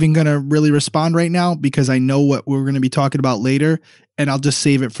I'm not even going to really respond right now because I know what we're going to be talking about later. And I'll just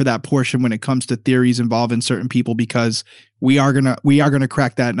save it for that portion when it comes to theories involving certain people, because we are going to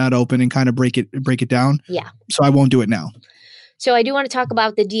crack that nut open and kind of break it down. Yeah. So I won't do it now. So I do want to talk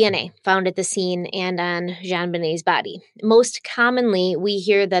about the DNA found at the scene and on JonBenét's body. Most commonly, we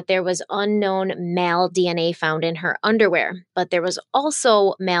hear that there was unknown male DNA found in her underwear, but there was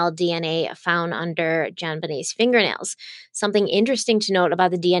also male DNA found under JonBenét's fingernails. Something interesting to note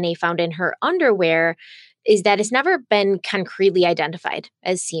about the DNA found in her underwear is that it's never been concretely identified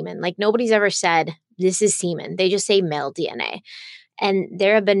as semen. Like, nobody's ever said, this is semen. They just say male DNA. And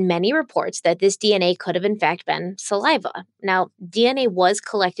there have been many reports that this DNA could have in fact been saliva. Now, DNA was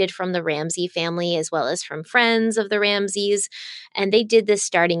collected from the Ramsey family as well as from friends of the Ramseys, and they did this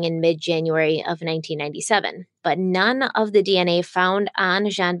starting in mid-January of 1997. But none of the DNA found on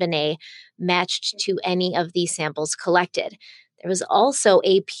JonBenét matched to any of these samples collected. There was also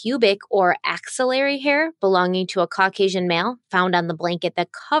a pubic or axillary hair belonging to a Caucasian male found on the blanket that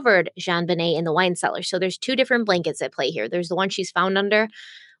covered JonBenét in the wine cellar. So there's two different blankets at play here. There's the one she's found under,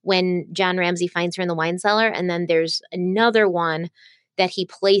 when John Ramsey finds her in the wine cellar. And then there's another one that he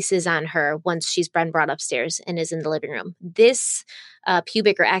places on her once she's been brought upstairs and is in the living room. This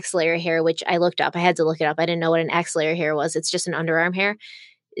pubic or axillary hair, which I looked up, I had to look it up. I didn't know what an axillary hair was. It's just an underarm hair.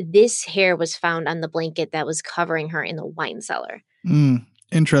 This hair was found on the blanket that was covering her in the wine cellar.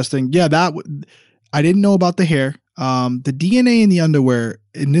 Interesting. Yeah, I didn't know about the hair. The DNA in the underwear,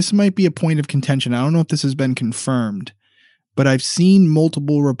 and this might be a point of contention. I don't know if this has been confirmed, but I've seen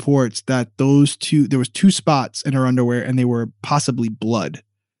multiple reports that there was 2 spots in her underwear and they were possibly blood.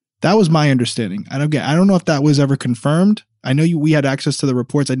 That was my understanding. I don't know if that was ever confirmed. I know we had access to the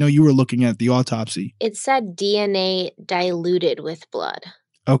reports. I know you were looking at the autopsy. It said DNA diluted with blood.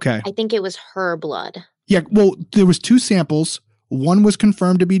 Okay. I think it was her blood. Yeah. Well, there was 2 samples. One was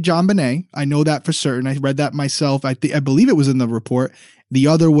confirmed to be JonBenét. I know that for certain. I read that myself. I believe it was in the report. The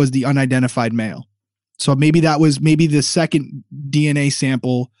other was the unidentified male. So maybe the second DNA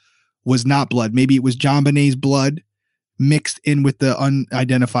sample was not blood. Maybe it was JonBenét's blood mixed in with the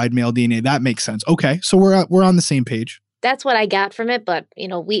unidentified male DNA. That makes sense. Okay. So we're on the same page. That's what I got from it, but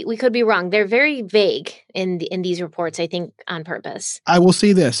we could be wrong. They're very vague in these reports, I think, on purpose. I will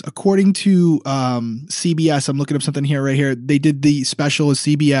say this. According to CBS, I'm looking up something here right here. They did the special of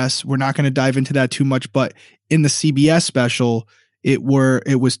CBS. We're not going to dive into that too much, but in the CBS special, it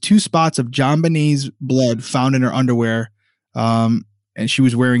was 2 spots of JonBenét's blood found in her underwear, and she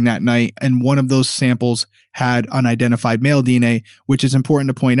was wearing that night. And one of those samples had unidentified male DNA, which is important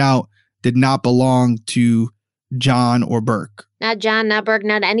to point out, did not belong to John or Burke. Not John, not Burke,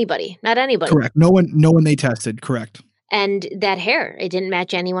 not anybody. Not anybody. Correct. No one they tested. Correct. And that hair, it didn't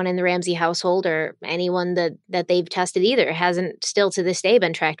match anyone in the Ramsey household or anyone that they've tested either. It hasn't still to this day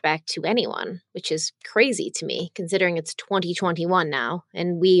been tracked back to anyone, which is crazy to me, considering it's 2021 now.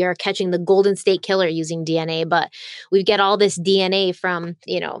 And we are catching the Golden State Killer using DNA, but we get all this DNA from,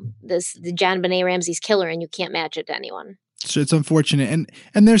 the JonBenét Ramsey's killer, and you can't match it to anyone. So it's unfortunate.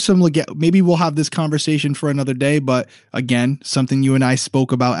 And there's some, maybe we'll have this conversation for another day, but again, something you and I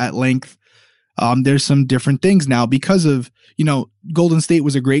spoke about at length. There's some different things now because of, Golden State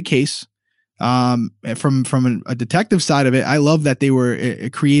was a great case. From a detective side of it, I love that they were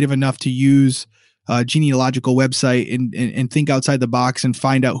creative enough to use a genealogical website and think outside the box and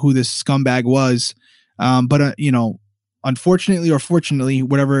find out who this scumbag was. But unfortunately or fortunately,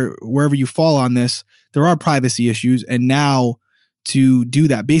 wherever you fall on this, there are privacy issues. And now to do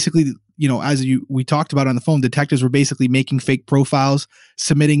that, basically, we talked about on the phone, detectives were basically making fake profiles,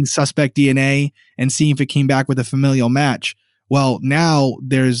 submitting suspect DNA and seeing if it came back with a familial match. Well, now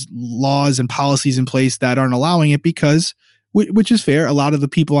there's laws and policies in place that aren't allowing it because, which is fair, a lot of the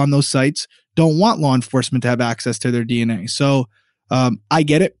people on those sites don't want law enforcement to have access to their DNA. So I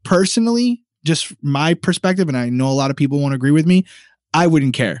get it personally, just my perspective, and I know a lot of people won't agree with me. I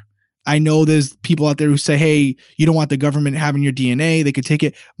wouldn't care. I know there's people out there who say, hey, you don't want the government having your DNA. They could take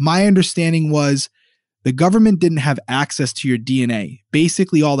it. My understanding was the government didn't have access to your DNA.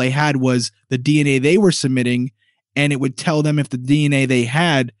 Basically, all they had was the DNA they were submitting, and it would tell them if the DNA they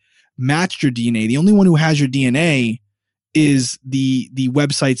had matched your DNA. The only one who has your DNA is the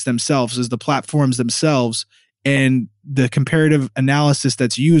websites themselves, is the platforms themselves. And the comparative analysis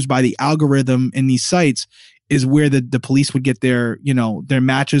that's used by the algorithm in these sites is where the police would get their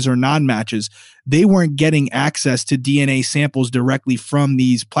matches or non-matches. They weren't getting access to DNA samples directly from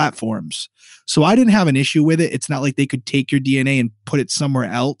these platforms. So I didn't have an issue with it. It's not like they could take your DNA and put it somewhere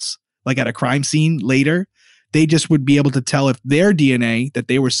else, like at a crime scene later. They just would be able to tell if their DNA that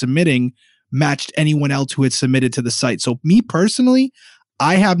they were submitting matched anyone else who had submitted to the site. So me personally,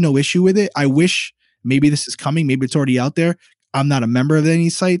 I have no issue with it. I wish maybe this is coming. Maybe it's already out there. I'm not a member of any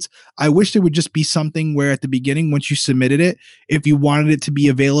sites. I wish there would just be something where at the beginning, once you submitted it, if you wanted it to be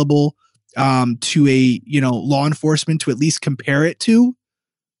available to a law enforcement to at least compare it to,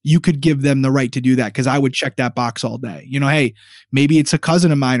 you could give them the right to do that. Because I would check that box all day. Hey, maybe it's a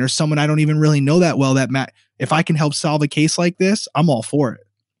cousin of mine or someone I don't even really know that well. If I can help solve a case like this, I'm all for it.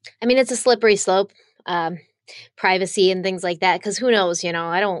 I mean, it's a slippery slope. Privacy and things like that, because who knows, I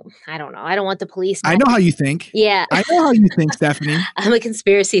don't know. I don't want the police. I know how you think. Yeah. I know how you think, Stephanie. I'm a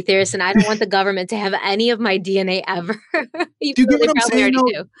conspiracy theorist, and I don't want the government to have any of my DNA ever. Do you get what I'm saying?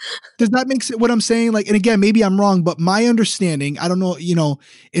 Does that make sense? What I'm saying? And again, maybe I'm wrong, but my understanding, I don't know,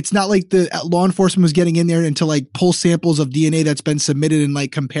 it's not like the law enforcement was getting in there and to pull samples of DNA that's been submitted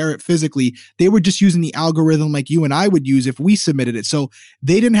and compare it physically. They were just using the algorithm like you and I would use if we submitted it. So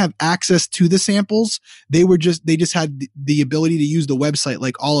they didn't have access to the samples. They just had the ability to use the website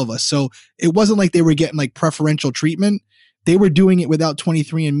like all of us. So it wasn't like they were getting preferential treatment. They were doing it without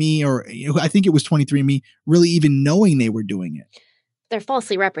 23andMe, or I think it was 23andMe, really even knowing they were doing it. they're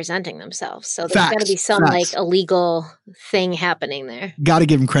falsely representing themselves. So there's got to be some like illegal thing happening there. Got to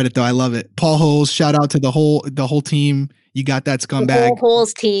give him credit though. I love it. Paul Holes, shout out to the whole team. You got that scumbag. The whole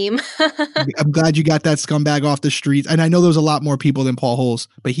Holes team. I'm glad you got that scumbag off the streets. And I know there's a lot more people than Paul Holes,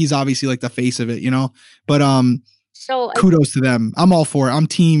 but he's obviously like the face of it, you know? But so kudos to them. I'm all for it. I'm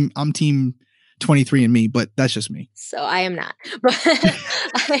team 23andMe, but that's just me. So I am not. But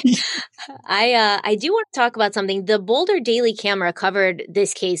I do want to talk about something. The Boulder Daily Camera covered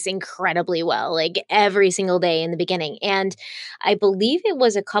this case incredibly well, like every single day in the beginning. And I believe it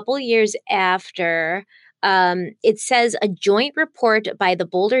was a couple years after. It says a joint report by the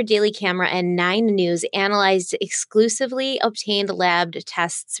Boulder Daily Camera and 9 News analyzed exclusively obtained lab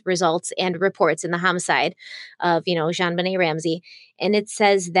tests results and reports in the homicide of, JonBenét Ramsey. And it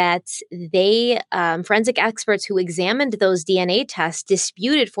says that they, forensic experts who examined those DNA tests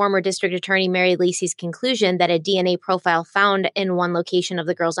disputed former District Attorney Mary Lacy's conclusion that a DNA profile found in one location of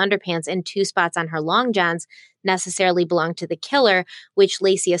the girl's underpants and 2 spots on her long johns necessarily belonged to the killer, which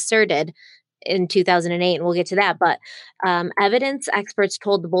Lacy asserted in 2008, and we'll get to that. But evidence experts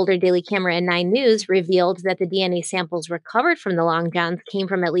told the Boulder Daily Camera and 9 News revealed that the DNA samples recovered from the long johns came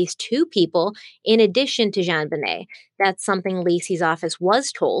from at least 2 people in addition to JonBenét. That's something Lacy's office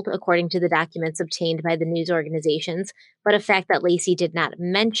was told, according to the documents obtained by the news organizations, but a fact that Lacy did not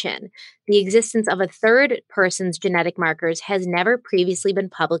mention. The existence of a third person's genetic markers has never previously been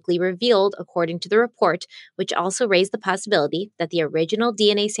publicly revealed, according to the report, which also raised the possibility that the original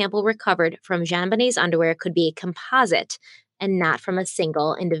DNA sample recovered from JonBenét's underwear could be a composite and not from a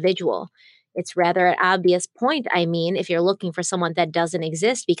single individual. It's rather an obvious point, if you're looking for someone that doesn't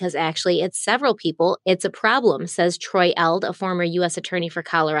exist, because actually it's several people. It's a problem, says Troy Eld, a former U.S. attorney for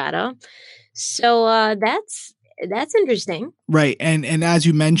Colorado. So that's interesting. Right. And as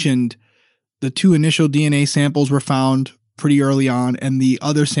you mentioned, the 2 initial DNA samples were found pretty early on, and the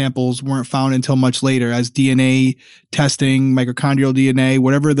other samples weren't found until much later as DNA testing, mitochondrial DNA,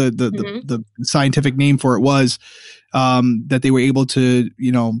 whatever the scientific name for it was. That they were able to,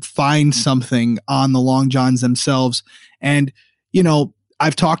 find something on the long johns themselves. And,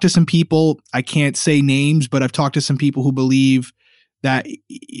 I've talked to some people, I can't say names, but I've talked to some people who believe that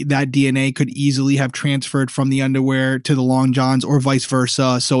DNA could easily have transferred from the underwear to the long johns or vice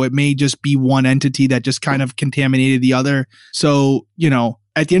versa. So it may just be one entity that just kind of contaminated the other. So,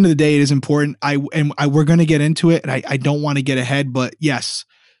 at the end of the day, it is important. We're going to get into it, and I don't want to get ahead, but yes,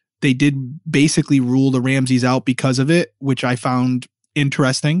 they did basically rule the Ramseys out because of it, which I found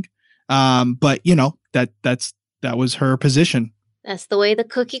interesting. But that was her position. That's the way the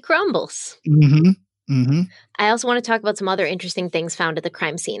cookie crumbles. Mm-hmm. Mm-hmm. I also want to talk about some other interesting things found at the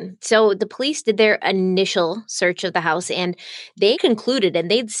crime scene. So the police did their initial search of the house, and they concluded,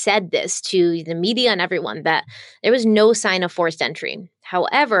 and they'd said this to the media and everyone, that there was no sign of forced entry.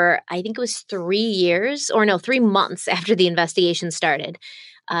 However, I think it was 3 months after the investigation started,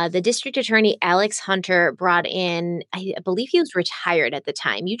 the district attorney, Alex Hunter, brought in, I believe he was retired at the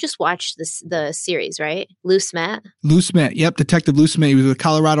time. You just watched the series, right? Lou Smet? Lou Smet, yep. Detective Lou Smet. He was with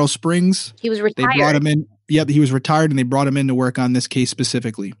Colorado Springs. He was retired. They brought him in. Yep, he was retired, and they brought him in to work on this case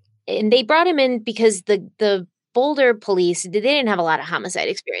specifically. And they brought him in because the Boulder police, they didn't have a lot of homicide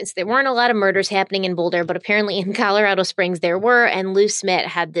experience. There weren't a lot of murders happening in Boulder, but apparently in Colorado Springs there were. And Lou Smet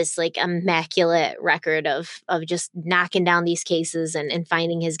had this like immaculate record of just knocking down these cases and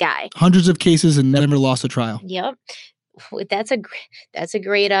finding his guy. Hundreds of cases and never lost a trial. Yep. That's a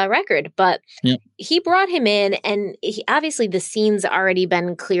great record. But yep. He brought him in, and obviously the scene's already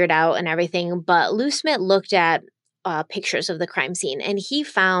been cleared out and everything. But Lou Smet looked at pictures of the crime scene, and he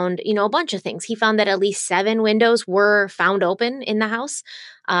found, a bunch of things. He found that at least 7 windows were found open in the house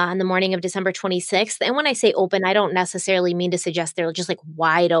on the morning of December 26th. And when I say open, I don't necessarily mean to suggest they're just like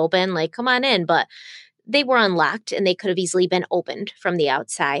wide open, like come on in, but they were unlocked and they could have easily been opened from the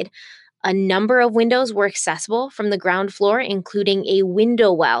outside. A number of windows were accessible from the ground floor, including a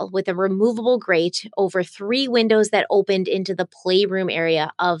window well with a removable grate over 3 windows that opened into the playroom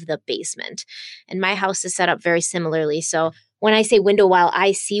area of the basement. And my house is set up very similarly. So when I say window well,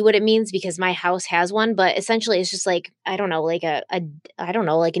 I see what it means because my house has one, but essentially it's just like, I don't know, like like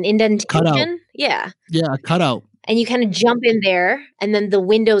an indentation. Cutout. Yeah. Yeah, a cutout. And you kind of jump in there, and then the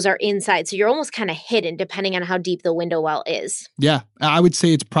windows are inside. So you're almost kind of hidden depending on how deep the window well is. Yeah, I would say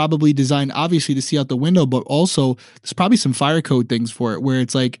it's probably designed obviously to see out the window, but also there's probably some fire code things for it where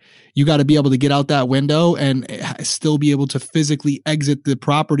it's like you got to be able to get out that window and still be able to physically exit the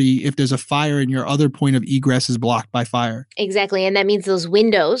property if there's a fire and your other point of egress is blocked by fire. Exactly. And that means those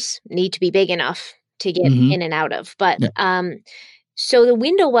windows need to be big enough to get in and out of. But So the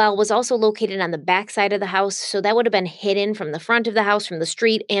window well was also located on the back side of the house, so that would have been hidden from the front of the house, from the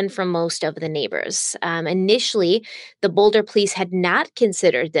street, and from most of the neighbors. Initially, the Boulder police had not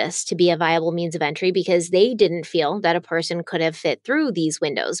considered this to be a viable means of entry because they didn't feel that a person could have fit through these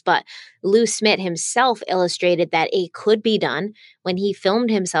windows. But Lou Smit himself illustrated that it could be done when he filmed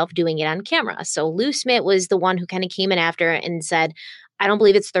himself doing it on camera. So Lou Smit was the one who kind of came in after and said, I don't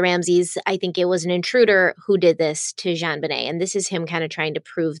believe it's the Ramseys. I think it was an intruder who did this to JonBenét. And this is him kind of trying to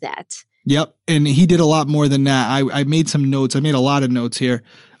prove that. Yep. And he did a lot more than that. I made some notes. I made a lot of notes here.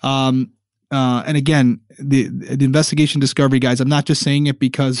 And again, the investigation discovery guys, I'm not just saying it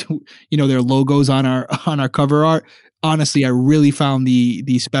because, there are logos on our cover art. Honestly, I really found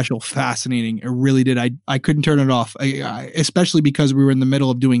the special fascinating. I really did. I couldn't turn it off, especially because we were in the middle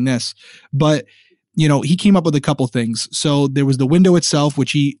of doing this. But he came up with a couple things. So there was the window itself,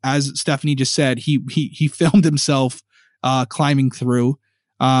 which he, as Stephanie just said, he filmed himself climbing through.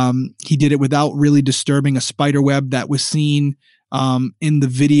 He did it without really disturbing a spider web that was seen in the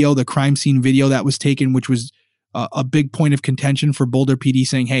video, the crime scene video that was taken, which was a big point of contention for Boulder PD,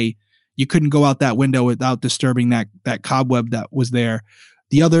 saying, hey, you couldn't go out that window without disturbing that cobweb that was there.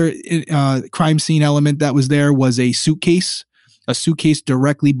 The other crime scene element that was there was a suitcase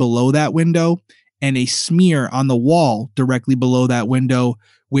directly below that window, and a smear on the wall directly below that window,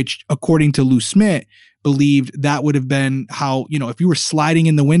 which, according to Lou Smit, believed that would have been how, if you were sliding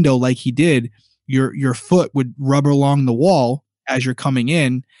in the window like he did, your foot would rub along the wall as you're coming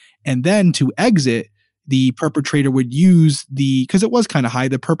in. And then to exit, the perpetrator would use because it was kind of high,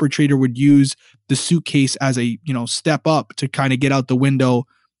 the perpetrator would use the suitcase as a, step up to kind of get out the window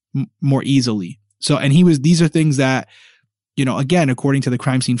more easily. So, and these are things that, again, according to the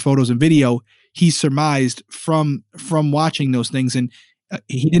crime scene photos and video, he surmised from watching those things. And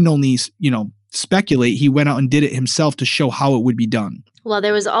he didn't only, speculate, he went out and did it himself to show how it would be done. Well,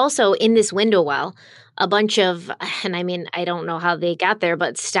 there was also in this window well a bunch of, and I don't know how they got there,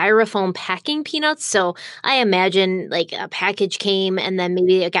 but styrofoam packing peanuts. So I imagine like a package came and then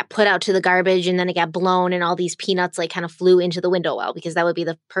maybe it got put out to the garbage and then it got blown and all these peanuts like kind of flew into the window well, because that would be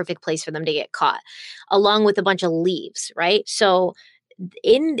the perfect place for them to get caught, along with a bunch of leaves, right? So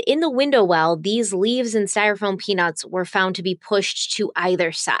in the window well, these leaves and styrofoam peanuts were found to be pushed to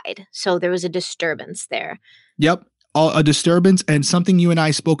either side. So there was a disturbance there. Yep. A disturbance, and something you and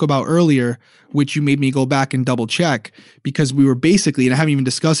I spoke about earlier, which you made me go back and double check, because we were basically, and I haven't even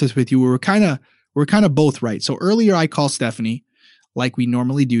discussed this with you, we're kind of both right. So earlier I called Stephanie, like we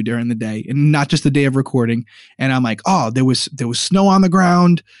normally do during the day, and not just the day of recording. And I'm like, oh, there was snow on the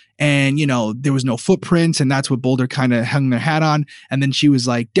ground, and there was no footprints, and that's what Boulder kind of hung their hat on. And then she was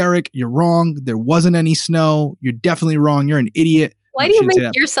like, Derek, you're wrong. There wasn't any snow. You're definitely wrong. You're an idiot. Why do you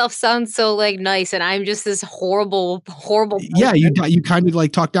make yourself sound so like nice, and I'm just this horrible person? Yeah, you kind of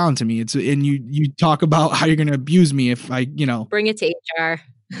like talk down to me. And you talk about how you're going to abuse me if I bring it to HR.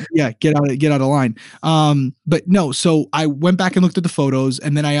 Yeah, get out of line. But no, so I went back and looked at the photos,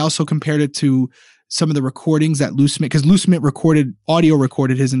 and then I also compared it to some of the recordings that Lou Smit, because Lou Smit audio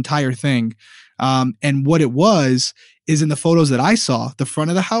recorded his entire thing. And what it was is in the photos that I saw, the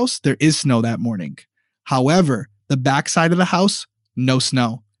front of the house, there is snow that morning. However, the back side of the house, no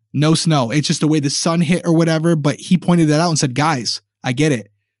snow. It's just the way the sun hit or whatever. But he pointed that out and said, guys, I get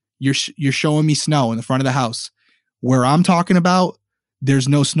it. You're showing me snow in the front of the house. Where I'm talking about, there's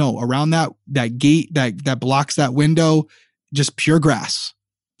no snow around that gate that blocks that window, just pure grass.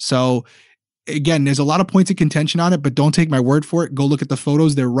 So again, there's a lot of points of contention on it, but don't take my word for it. Go look at the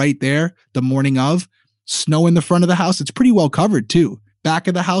photos. They're right there. The morning of, snow in the front of the house. It's pretty well covered too. Back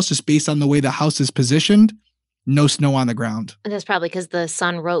of the house, just based on the way the house is positioned, no snow on the ground. And that's probably because the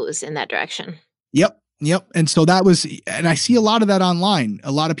sun rose in that direction. Yep. And so that was, and I see a lot of that online.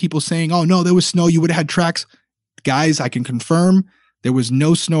 A lot of people saying, oh no, there was snow. You would have had tracks. Guys, I can confirm there was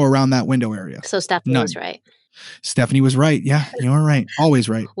no snow around that window area. So Stephanie was right. Stephanie was right. Yeah, you were right. Always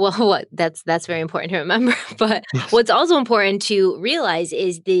right. Well, that's very important to remember. But what's also important to realize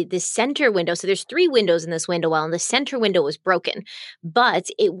is the center window. So there's 3 windows in this window well, and the center window was broken. But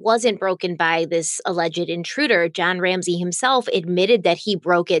it wasn't broken by this alleged intruder. John Ramsey himself admitted that he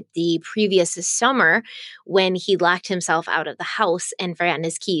broke it the previous summer when he locked himself out of the house and forgotten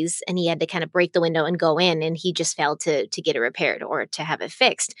his keys, and he had to kind of break the window and go in, and he just failed to get it repaired or to have it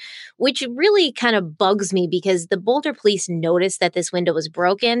fixed, which really kind of bugs me because the Boulder police noticed that this window was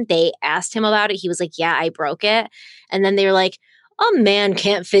broken. They asked him about it. He was like, yeah, I broke it. And then they were like, a man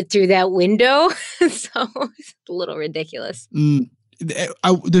can't fit through that window. So it's a little ridiculous.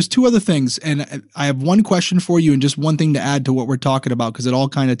 There's 2 other things, and I have one question for you and just one thing to add to what we're talking about, because it all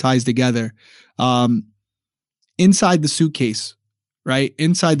kind of ties together. Inside the suitcase, right?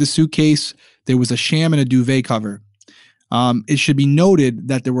 Inside the suitcase, there was a sham and a duvet cover. It should be noted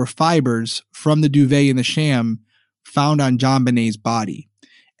that there were fibers from the duvet and the sham found on JonBenét's body.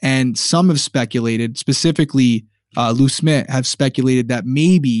 And some have speculated, specifically Lou Smit have speculated that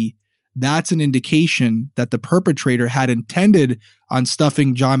maybe that's an indication that the perpetrator had intended on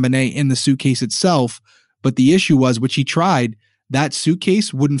stuffing JonBenét in the suitcase itself. But the issue was, which he tried, that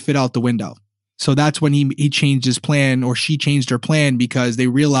suitcase wouldn't fit out the window. So that's when he changed his plan, or she changed her plan, because they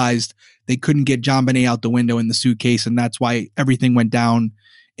realized they couldn't get JonBenét out the window in the suitcase. And that's why everything went down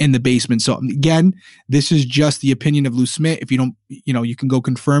in the basement. So again, this is just the opinion of Lou Smit. If you don't, you can go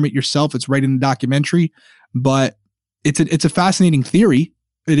confirm it yourself. It's right in the documentary, but it's a fascinating theory.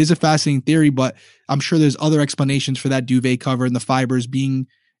 It is a fascinating theory, but I'm sure there's other explanations for that duvet cover and the fibers being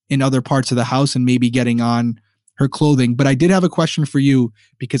in other parts of the house and maybe getting on her clothing. But I did have a question for you,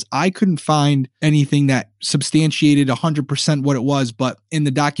 because I couldn't find anything that substantiated 100% what it was. But in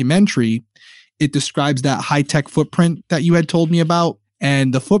the documentary, it describes that high-tech footprint that you had told me about.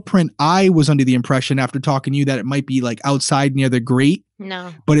 And the footprint, I was under the impression after talking to you that it might be like outside near the grate.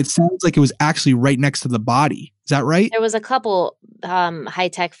 No. But it sounds like it was actually right next to the body. Is that right? There was a couple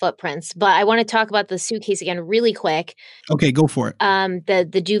high-tech footprints, but I want to talk about the suitcase again really quick. Okay, go for it.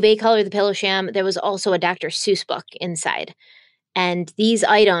 The duvet color, the pillow sham, there was also a Dr. Seuss book inside. And these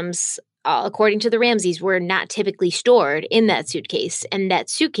items, according to the Ramseys, were not typically stored in that suitcase. And that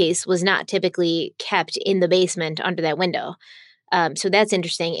suitcase was not typically kept in the basement under that window. So that's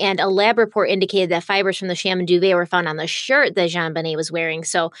interesting. And a lab report indicated that fibers from the sham and duvet were found on the shirt that JonBenét was wearing.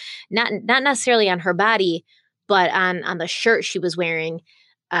 So not necessarily on her body, but on the shirt she was wearing,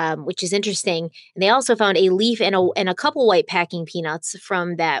 which is interesting. And they also found a leaf and a couple white packing peanuts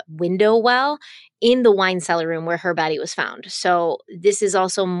from that window well in the wine cellar room where her body was found. So this is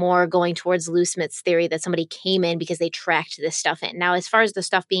also more going towards Lou Smit's theory that somebody came in because they tracked this stuff in. Now, as far as the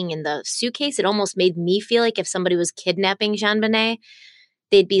stuff being in the suitcase, it almost made me feel like if somebody was kidnapping JonBenét,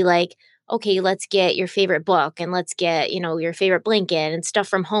 they'd be like, okay, let's get your favorite book and let's get, your favorite blanket and stuff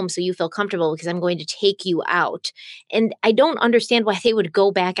from home so you feel comfortable because I'm going to take you out. And I don't understand why they would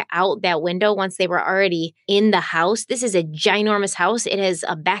go back out that window once they were already in the house. This is a ginormous house. It has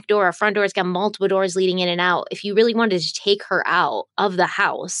a back door, a front door. It's got multiple doors leading in and out. If you really wanted to take her out of the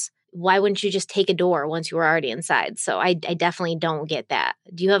house, why wouldn't you just take a door once you were already inside? So I definitely don't get that.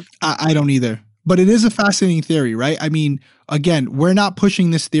 Do you have? I don't either. But it is a fascinating theory, right? I mean, again, we're not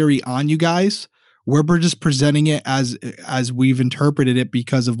pushing this theory on you guys. We're just presenting it as we've interpreted it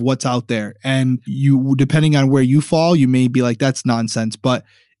because of what's out there. And you, depending on where you fall, you may be like, that's nonsense. But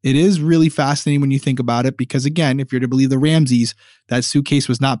it is really fascinating when you think about it, because again, if you're to believe the Ramseys, that suitcase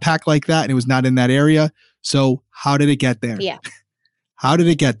was not packed like that and it was not in that area. So how did it get there? Yeah. How did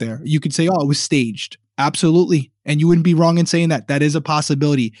it get there? You could say, oh, it was staged. Absolutely. And you wouldn't be wrong in saying that. That is a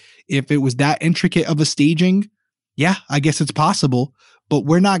possibility. If it was that intricate of a staging, yeah, I guess it's possible. But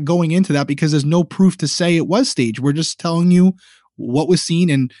we're not going into that because there's no proof to say it was staged. We're just telling you what was seen.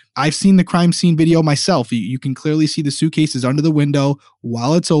 And I've seen the crime scene video myself. You can clearly see the suitcases under the window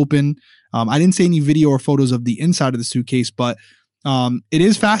while it's open. I didn't see any video or photos of the inside of the suitcase, but it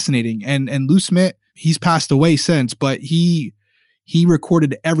is fascinating. And Lou Smit, he's passed away since, but he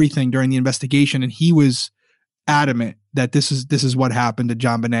recorded everything during the investigation, and he was adamant that this is what happened to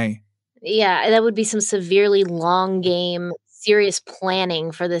JonBenét. Yeah, that would be some severely long game, serious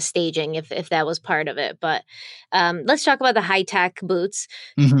planning for the staging if that was part of it. But let's talk about the high-tech boots.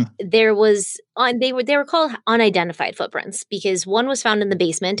 Mm-hmm. They were called unidentified footprints because one was found in the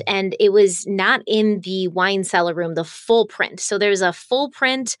basement and it was not in the wine cellar room, the full print. So there's a full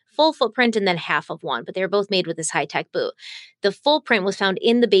footprint and then half of one, but they were both made with this high-tech boot. The full print was found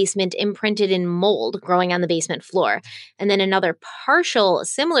in the basement, imprinted in mold growing on the basement floor. And then another partial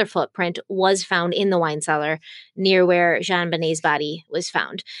similar footprint was found in the wine cellar near where JonBenét's body was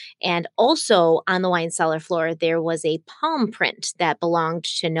found. And also on the wine cellar floor, there was a palm print that belonged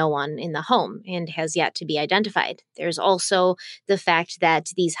to no one in the home and has yet to be identified. There's also the fact that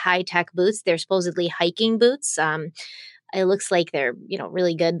these high-tech boots, they're supposedly hiking boots. It looks like they're,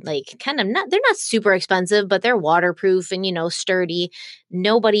 really good, they're not super expensive, but they're waterproof and, sturdy.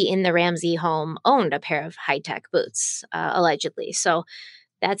 Nobody in the Ramsey home owned a pair of high-tech boots, allegedly. So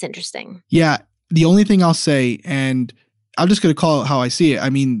that's interesting. Yeah. The only thing I'll say, and I'm just going to call it how I see it. I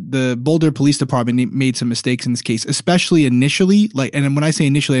mean, the Boulder Police Department made some mistakes in this case, especially initially. And when I say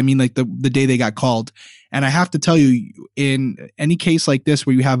initially, I mean like the day they got called. And I have to tell you, in any case like this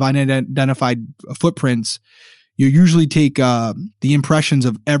where you have unidentified footprints, you usually take the impressions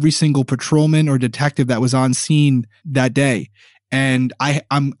of every single patrolman or detective that was on scene that day. And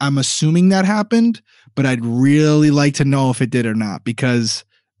I'm assuming that happened, but I'd really like to know if it did or not, because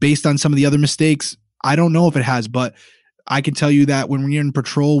based on some of the other mistakes, I don't know if it has, but I can tell you that when we're in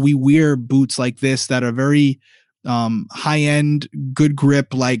patrol, we wear boots like this that are very high end, good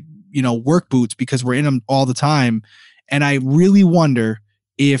grip, like, work boots, because we're in them all the time. And I really wonder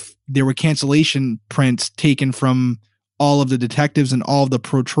if there were cancellation prints taken from all of the detectives and all of the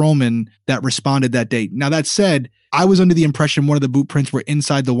patrolmen that responded that day. Now, that said, I was under the impression one of the boot prints were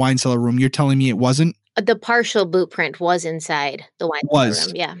inside the wine cellar room. You're telling me it wasn't? The partial boot print was inside the wine cellar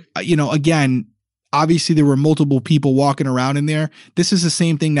room. Yeah. Again, obviously there were multiple people walking around in there. This is the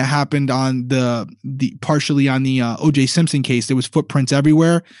same thing that happened on the partially on the O.J. Simpson case. There was footprints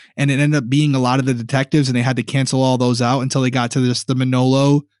everywhere, and it ended up being a lot of the detectives, and they had to cancel all those out until they got to the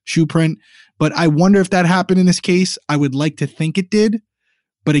Manolo shoe print. But I wonder if that happened in this case. I would like to think it did.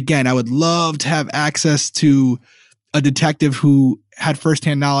 But again, I would love to have access to a detective who had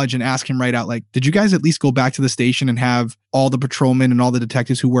firsthand knowledge and ask him right out, like, did you guys at least go back to the station and have all the patrolmen and all the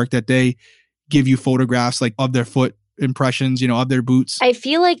detectives who worked that day give you photographs like of their foot impressions, of their boots? I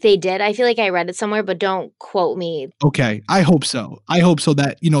feel like they did. I feel like I read it somewhere, but don't quote me. Okay. I hope so. I hope so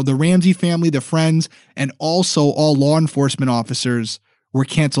that, the Ramsey family, the friends, and also all law enforcement officers were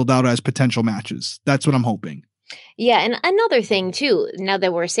canceled out as potential matches. That's what I'm hoping. Yeah. And another thing too, now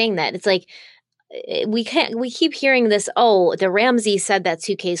that we're saying that, it's like, we keep hearing this, oh, the Ramsey said that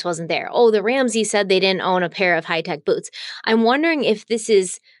suitcase wasn't there. Oh, the Ramsey said they didn't own a pair of high-tech boots. I'm wondering if this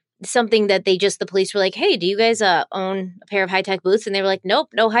is something that the police were like, hey, do you guys own a pair of high-tech boots? And they were like, nope,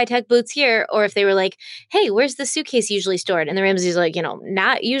 no high-tech boots here. Or if they were like, hey, where's the suitcase usually stored? And the Ramsey's like,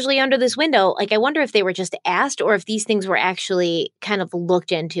 not usually under this window. Like, I wonder if they were just asked or if these things were actually kind of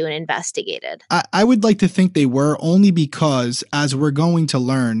looked into and investigated. I would like to think they were, only because, as we're going to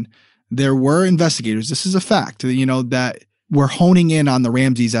learn, there were investigators. This is a fact, that were honing in on the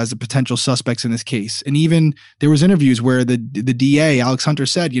Ramseys as the potential suspects in this case. And even there was interviews where the DA, Alex Hunter,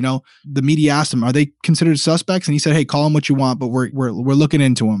 said, the media asked him, are they considered suspects? And he said, hey, call them what you want, but we're looking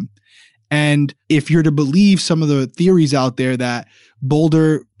into them. And if you're to believe some of the theories out there that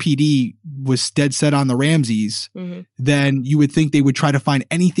Boulder PD was dead set on the Ramseys, then you would think they would try to find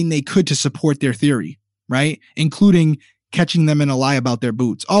anything they could to support their theory, right? Including catching them in a lie about their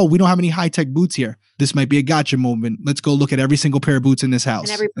boots. Oh, we don't have any high-tech boots here. This might be a gotcha moment. Let's go look at every single pair of boots in this house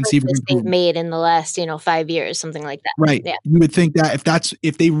and see if they've made in the last, 5 years, something like that. Right. Yeah. You would think that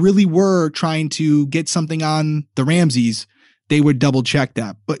if they really were trying to get something on the Ramseys, they would double check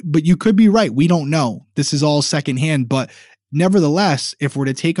that. But you could be right. We don't know. This is all secondhand. But nevertheless, if we're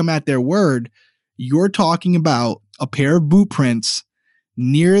to take them at their word, you're talking about a pair of boot prints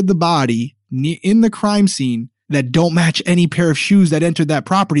near the body, in the crime scene, that don't match any pair of shoes that entered that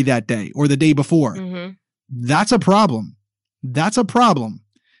property that day or the day before. That's a problem. That's a problem,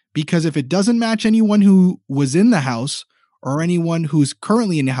 because if it doesn't match anyone who was in the house or anyone who's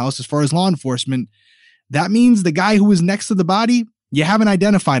currently in the house, as far as law enforcement, that means the guy who was next to the body, you haven't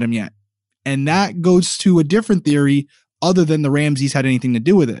identified him yet. And that goes to a different theory other than the Ramseys had anything to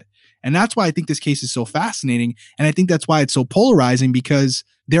do with it. And that's why I think this case is so fascinating. And I think that's why it's so polarizing, because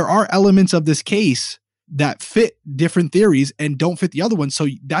there are elements of this case that fit different theories and don't fit the other one. So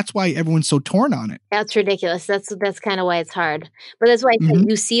that's why everyone's so torn on it. That's ridiculous. That's kind of why it's hard. But that's why I said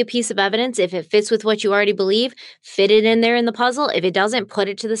you see a piece of evidence. If it fits with what you already believe, fit it in there in the puzzle. If it doesn't, put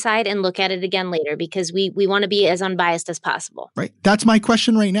it to the side and look at it again later, because we want to be as unbiased as possible. Right. That's my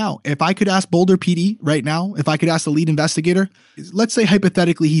question right now. If I could ask Boulder PD right now, if I could ask the lead investigator, let's say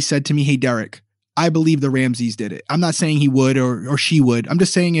hypothetically he said to me, hey, Derek, I believe the Ramseys did it. I'm not saying he would or she would. I'm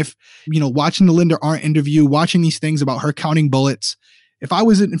just saying if, watching the Linda Arndt interview, watching these things about her counting bullets, if I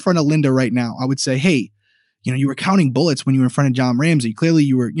was in front of Linda right now, I would say, hey, you were counting bullets when you were in front of John Ramsey. Clearly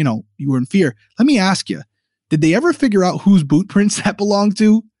you were in fear. Let me ask you, did they ever figure out whose boot prints that belonged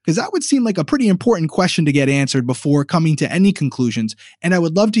to? Because that would seem like a pretty important question to get answered before coming to any conclusions. And I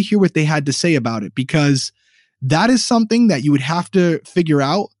would love to hear what they had to say about it, because that is something that you would have to figure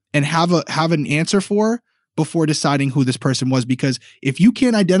out and have an answer for before deciding who this person was. Because if you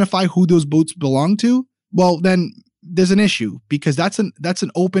can't identify who those boots belong to, well, then there's an issue, because that's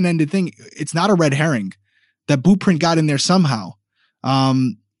an open-ended thing. It's not a red herring. That boot print got in there somehow.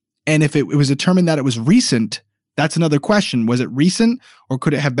 And if it was determined that it was recent, that's another question. Was it recent, or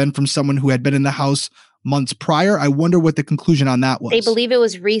could it have been from someone who had been in the house months prior? I wonder what the conclusion on that was. They believe it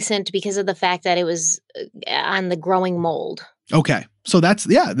was recent because of the fact that it was on the growing mold. Okay. So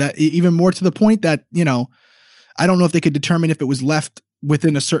that even more to the point that, I don't know if they could determine if it was left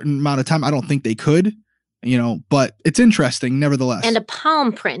within a certain amount of time. I don't think they could, but it's interesting nevertheless. And a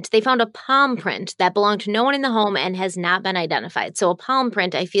palm print. They found a palm print that belonged to no one in the home and has not been identified. So a palm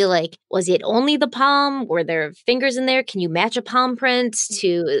print, I feel like, was it only the palm? Were there fingers in there? Can you match a palm print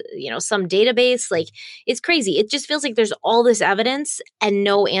to, some database? Like, it's crazy. It just feels like there's all this evidence and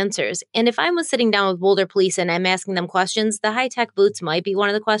no answers. And if I was sitting down with Boulder Police and I'm asking them questions, the high-tech boots might be one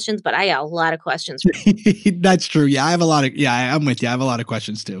of the questions, but I got a lot of questions. That's true. Yeah, I'm with you. I have a lot of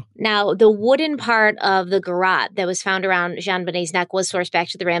questions too. Now, the wooden part of the garrote that was found around JonBenét's neck was sourced back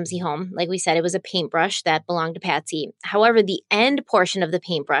to the Ramsey home. Like we said, it was a paintbrush that belonged to Patsy. However, the end portion of the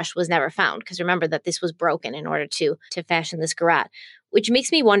paintbrush was never found, because remember that this was broken in order to fashion this garrote, which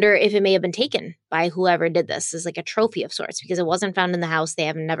makes me wonder if it may have been taken by whoever did this as like a trophy of sorts, because it wasn't found in the house. They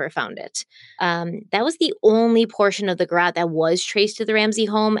have never found it. That was the only portion of the garrote that was traced to the Ramsey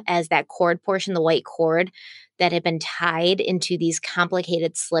home, as that cord portion, the white cord that had been tied into these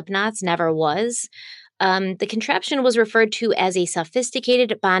complicated slip knots, never was. The contraption was referred to as a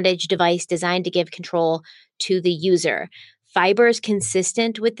sophisticated bondage device designed to give control to the user. Fibers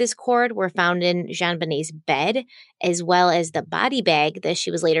consistent with this cord were found in JonBenét's bed, as well as the body bag that she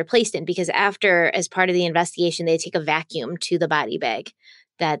was later placed in, because as part of the investigation, they take a vacuum to the body bag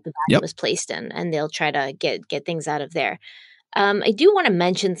that the body was placed in, and they'll try to get things out of there. I do want to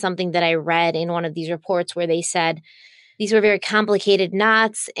mention something that I read in one of these reports where they said these were very complicated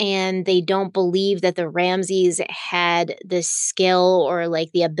knots, and they don't believe that the Ramseys had the skill or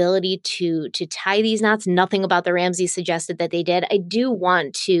like the ability to tie these knots. Nothing about the Ramseys suggested that they did. I do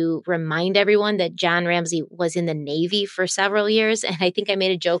want to remind everyone that John Ramsey was in the Navy for several years, and I think I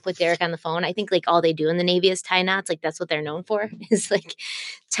made a joke with Derek on the phone. I think like all they do in the Navy is tie knots. Like that's what they're known for, is like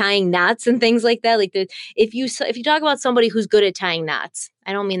tying knots and things like that. Like if you talk about somebody who's good at tying knots,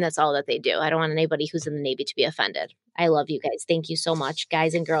 I don't mean that's all that they do. I don't want anybody who's in the Navy to be offended. I love you guys. Thank you so much,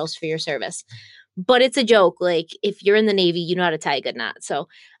 guys and girls, for your service. But it's a joke. Like, if you're in the Navy, you know how to tie a good knot. So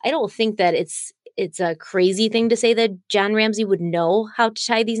I don't think that it's a crazy thing to say that John Ramsey would know how to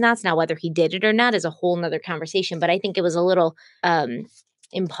tie these knots. Now, whether he did it or not is a whole nother conversation. But I think it was a little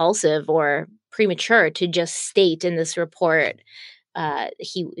impulsive or premature to just state in this report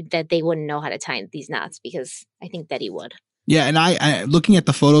that they wouldn't know how to tie these knots, because I think that he would. Yeah, and I looking at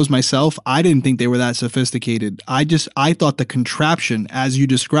the photos myself, I didn't think they were that sophisticated. I thought the contraption, as you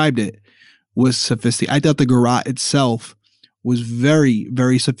described it, was sophisticated. I thought the garrote itself was very,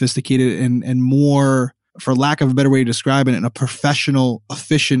 very sophisticated and more, for lack of a better way to describe it, in a professional,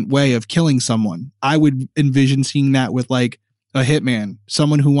 efficient way of killing someone. I would envision seeing that with like a hitman,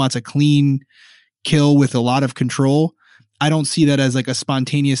 someone who wants a clean kill with a lot of control. I don't see that as like a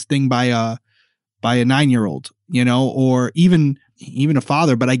spontaneous thing by a 9-year-old, or even a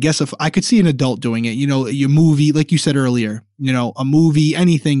father. But I guess if I could see an adult doing it, your movie, like you said earlier, a movie,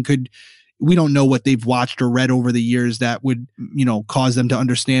 anything we don't know what they've watched or read over the years that would, cause them to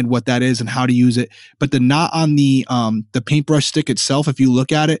understand what that is and how to use it. But the knot on the paintbrush stick itself, if you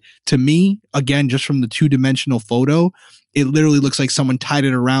look at it, to me, again, just from the 2-dimensional photo, it literally looks like someone tied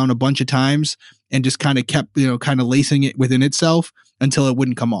it around a bunch of times and just kind of kept, kind of lacing it within itself until it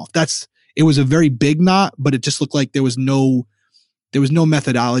wouldn't come off. It was a very big knot, but it just looked like there was no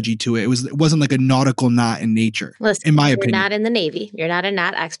methodology to it. It wasn't like a nautical knot in nature. Listen, in my opinion. You're not in the Navy. You're not a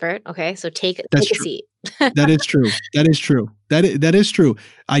knot expert. Okay, so take a seat. That is true. That is true. That is true.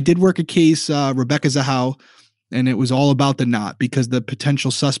 I did work a case, Rebecca Zahau, and it was all about the knot because the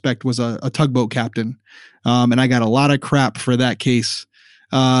potential suspect was a tugboat captain, and I got a lot of crap for that case.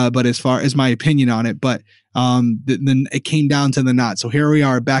 But as far as my opinion on it, then it came down to the knot. So here we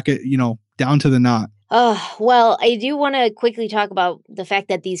are back at, down to the knot. Well, I do want to quickly talk about the fact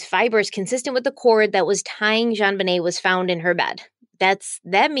that these fibers consistent with the cord that was tying JonBenét was found in her bed.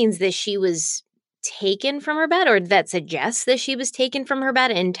 That means that she was taken from her bed, or that suggests that she was taken from her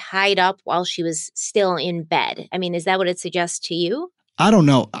bed and tied up while she was still in bed. I mean, is that what it suggests to you? I don't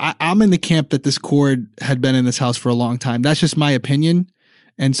know. I'm in the camp that this cord had been in this house for a long time. That's just my opinion.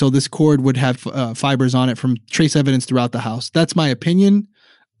 And so this cord would have fibers on it from trace evidence throughout the house. That's my opinion.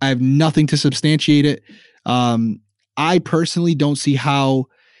 I have nothing to substantiate it. I personally don't see how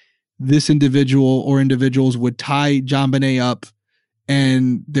this individual or individuals would tie JonBenét up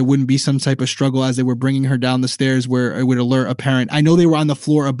and there wouldn't be some type of struggle as they were bringing her down the stairs where it would alert a parent. I know they were on the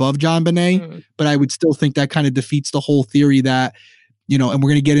floor above JonBenét, but I would still think that kind of defeats the whole theory that, and we're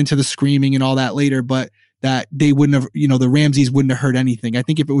going to get into the screaming and all that later, but that they wouldn't have, the Ramseys wouldn't have heard anything. I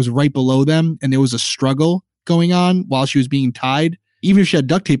think if it was right below them and there was a struggle going on while she was being tied, Even if she had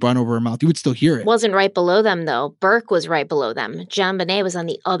duct tape on over her mouth, you would still hear it. Wasn't right below them, though. Burke was right below them. JonBenét was on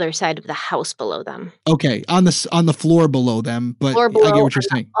the other side of the house below them. Okay, on the floor below them, but Floor below I get what you're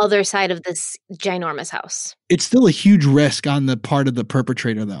on saying. The other side of this ginormous house. It's still a huge risk on the part of the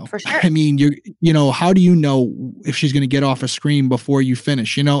perpetrator, though. For sure. I mean, how do you know if she's going to get off a scream before you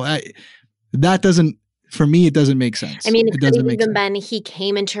finish? That doesn't. For me, it doesn't make sense. I mean, it could have make even sense. been he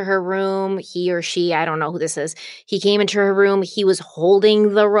came into her room, he or she, I don't know who this is. He came into her room. He was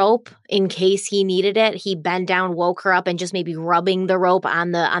holding the rope in case he needed it. He bent down, woke her up, and just maybe rubbing the rope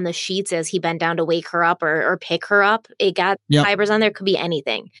on the sheets as he bent down to wake her up or pick her up. It got fibers on there. Could be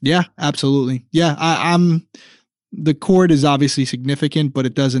anything. Yeah, absolutely. Yeah, I'm. The cord is obviously significant, but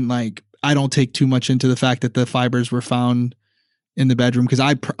it doesn't I don't take too much into the fact that the fibers were found in the bedroom, because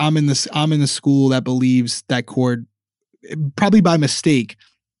I'm in the school that believes that cord, probably by mistake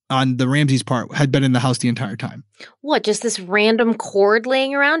on the Ramsey's part, had been in the house the entire time. What, just this random cord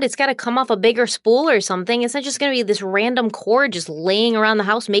laying around? It's got to come off a bigger spool or something. It's not just going to be this random cord just laying around the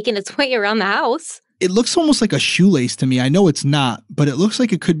house, making its way around the house. It looks almost like a shoelace to me. I know it's not, but it looks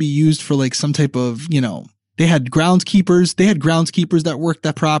like it could be used for some type of, they had groundskeepers that worked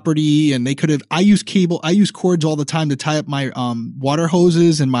that property, and they could have, I use cords all the time to tie up my water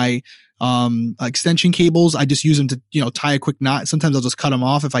hoses and my extension cables. I just use them to, tie a quick knot. Sometimes I'll just cut them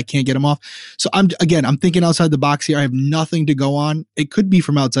off if I can't get them off. So I'm thinking outside the box here. I have nothing to go on. It could be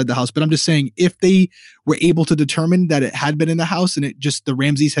from outside the house, but I'm just saying, if they were able to determine that it had been in the house and the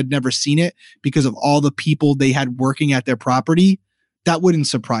Ramseys had never seen it because of all the people they had working at their property, that wouldn't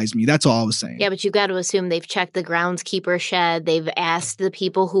surprise me. That's all I was saying. Yeah, but you've got to assume they've checked the groundskeeper shed. They've asked the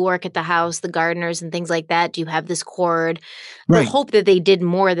people who work at the house, the gardeners and things like that, do you have this cord? Right. I hope that they did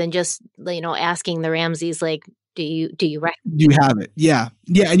more than just, asking the Ramseys, do you recognize? Do you have it? Yeah.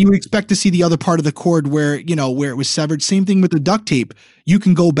 Yeah. And you would expect to see the other part of the cord where it was severed. Same thing with the duct tape. You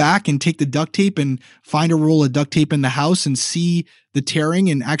can go back and take the duct tape and find a roll of duct tape in the house and see the tearing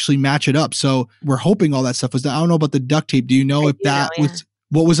and actually match it up. So we're hoping all that stuff was done. I don't know about the duct tape. Do you know was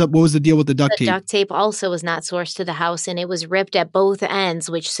what was the deal with the duct tape? The duct tape also was not sourced to the house, and it was ripped at both ends,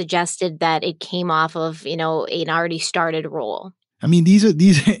 which suggested that it came off of, an already started roll. I mean, these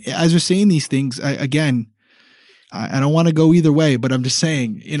as we're saying these things, I don't want to go either way, but I'm just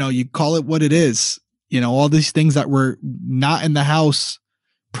saying, you call it what it is. All these things that were not in the house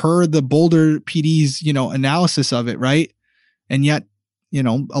per the Boulder PD's, analysis of it, right? And yet,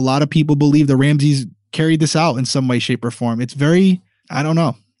 a lot of people believe the Ramseys carried this out in some way, shape, or form. It's very, I don't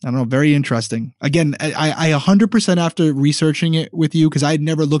know, very interesting. Again, I 100% after researching it with you, because I had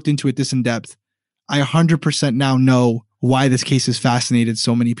never looked into it this in depth, I 100% now know why this case has fascinated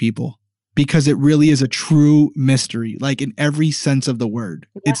so many people. Because it really is a true mystery, in every sense of the word.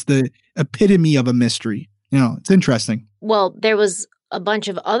 Yeah. It's the epitome of a mystery. It's interesting. Well, there was a bunch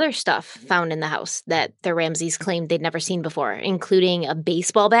of other stuff found in the house that the Ramseys claimed they'd never seen before, including a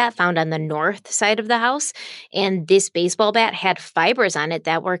baseball bat found on the north side of the house. And this baseball bat had fibers on it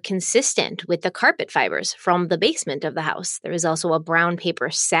that were consistent with the carpet fibers from the basement of the house. There was also a brown paper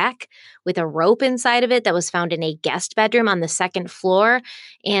sack with a rope inside of it that was found in a guest bedroom on the second floor.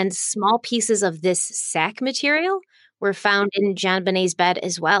 And small pieces of this sack material were found in JonBenét's bed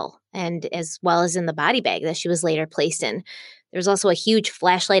as well as in the body bag that she was later placed in. There's also a huge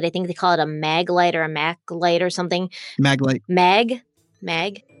flashlight. I think they call it a mag light or a Mac light or something. Mag light. Mag?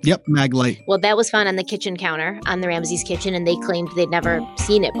 Yep, mag light. Well, that was found on the kitchen counter on the Ramseys' kitchen, and they claimed they'd never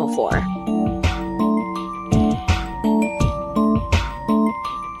seen it before.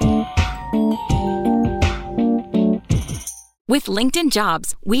 With LinkedIn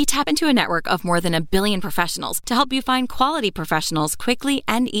Jobs, we tap into a network of more than 1 billion professionals to help you find quality professionals quickly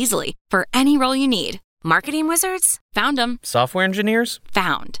and easily for any role you need. Marketing wizards? Found them. Software engineers?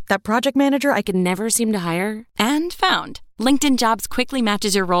 Found. That project manager I could never seem to hire? And found. LinkedIn Jobs quickly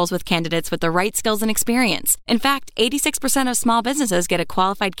matches your roles with candidates with the right skills and experience. In fact, 86% of small businesses get a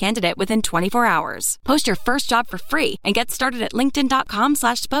qualified candidate within 24 hours. Post your first job for free and get started at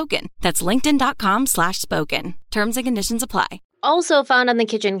linkedin.com/spoken. That's linkedin.com/spoken. Terms and conditions apply. Also found on the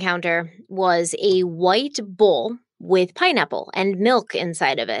kitchen counter was a white bowl with pineapple and milk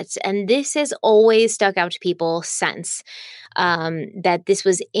inside of it. And this has always stuck out to people since, that this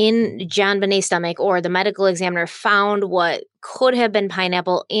was in JonBenét's stomach, or the medical examiner found what could have been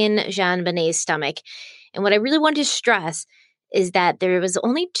pineapple in JonBenét's stomach. And what I really want to stress is that there was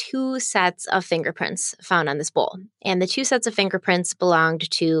only 2 sets of fingerprints found on this bowl. And the 2 sets of fingerprints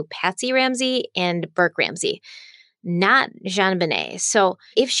belonged to Patsy Ramsey and Burke Ramsey, not JonBenét. So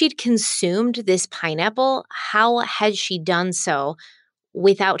if she'd consumed this pineapple, how had she done so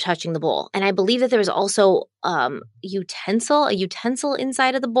without touching the bowl. And I believe that there was also a utensil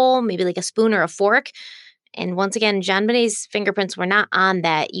inside of the bowl, maybe like a spoon or a fork. And once again, JonBenét's fingerprints were not on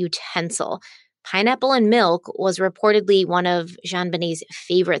that utensil. Pineapple and milk was reportedly one of JonBenét's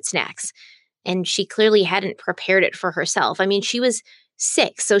favorite snacks. And she clearly hadn't prepared it for herself. I mean, she was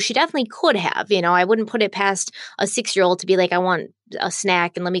 6, so she definitely could have. I wouldn't put it past a 6-year-old to be like, I want a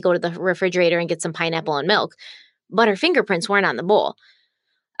snack and let me go to the refrigerator and get some pineapple and milk. But her fingerprints weren't on the bowl.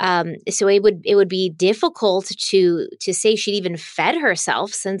 So it would be difficult to say she'd even fed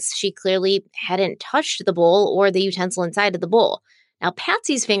herself since she clearly hadn't touched the bowl or the utensil inside of the bowl. Now,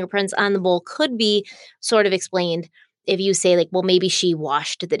 Patsy's fingerprints on the bowl could be sort of explained if you say like, well, maybe she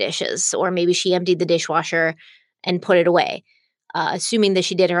washed the dishes or maybe she emptied the dishwasher and put it away, assuming that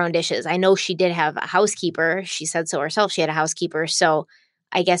she did her own dishes. I know she did have a housekeeper. She said so herself. She had a housekeeper. So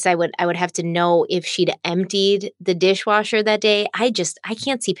I guess I would have to know if she'd emptied the dishwasher that day. I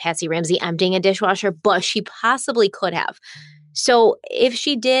can't see Patsy Ramsey emptying a dishwasher, but she possibly could have. So if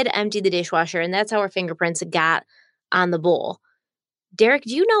she did empty the dishwasher and that's how her fingerprints got on the bowl, Derek,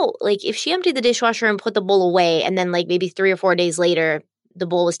 do you know, like, if she emptied the dishwasher and put the bowl away and then like maybe 3 or 4 days later, the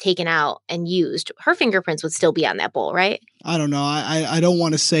bowl was taken out and used, her fingerprints would still be on that bowl, right? I don't know. I don't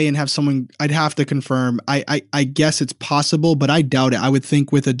want to say and have someone, I'd have to confirm. I guess it's possible, but I doubt it. I would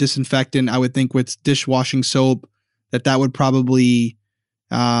think with a disinfectant, I would think with dishwashing soap that would probably,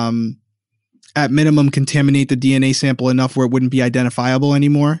 at minimum, contaminate the DNA sample enough where it wouldn't be identifiable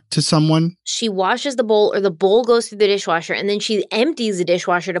anymore to someone. She washes the bowl or the bowl goes through the dishwasher and then she empties the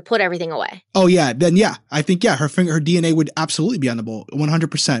dishwasher to put everything away. Oh, yeah. Then, yeah, I think, yeah, her DNA would absolutely be on the bowl.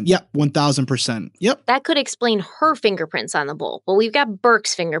 100%. Yep. 1000%. Yep. That could explain her fingerprints on the bowl. But we've got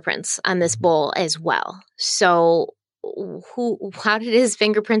Burke's fingerprints on this bowl as well. So how did his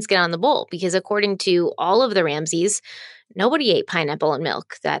fingerprints get on the bowl? Because according to all of the Ramseys, nobody ate pineapple and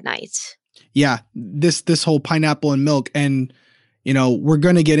milk that night. Yeah, this whole pineapple and milk, and we're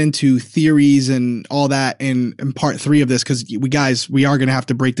going to get into theories and all that in part 3 of this because we are going to have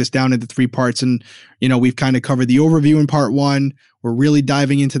to break this down into 3 parts. And we've kind of covered the overview in part 1. We're really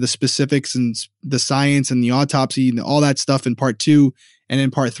diving into the specifics and the science and the autopsy and all that stuff in part 2. And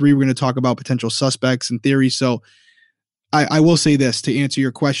in part 3, we're going to talk about potential suspects and theories. So I will say this to answer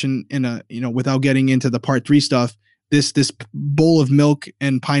your question without getting into the part 3 stuff. This bowl of milk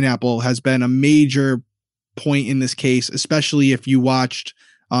and pineapple has been a major point in this case, especially if you watched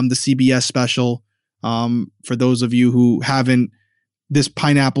the CBS special. For those of you who haven't, this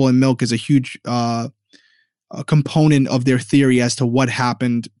pineapple and milk is a huge a component of their theory as to what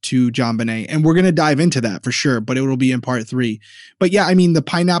happened to JonBenét. And we're going to dive into that for sure, but it will be in part 3. But yeah, I mean, the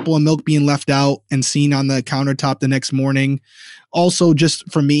pineapple and milk being left out and seen on the countertop the next morning. Also,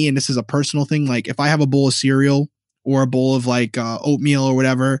 just for me, and this is a personal thing, like if I have a bowl of cereal or a bowl of like oatmeal or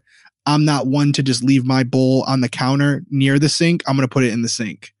whatever, I'm not one to just leave my bowl on the counter near the sink. I'm going to put it in the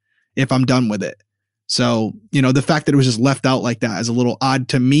sink if I'm done with it. So, the fact that it was just left out like that is a little odd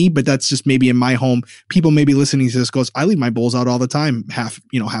to me, but that's just maybe in my home. People may be listening to this goes, I leave my bowls out all the time, half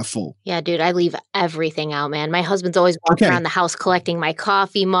full. Yeah, dude, I leave everything out, man. My husband's always walking around the house collecting my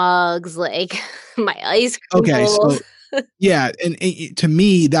coffee mugs, like my ice cream bowls. So yeah. And to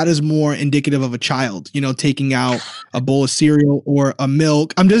me, that is more indicative of a child, taking out a bowl of cereal or a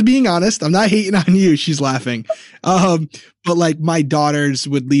milk. I'm just being honest. I'm not hating on you. She's laughing. But like my daughters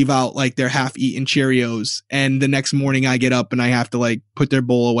would leave out like their half-eaten Cheerios. And the next morning I get up and I have to like put their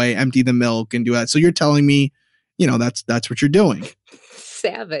bowl away, empty the milk and do that. So you're telling me, that's what you're doing.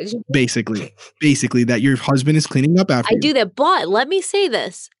 Savage. Basically that your husband is cleaning up after you. I do that. But let me say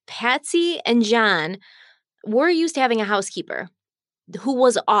this. Patsy and John, we're used to having a housekeeper who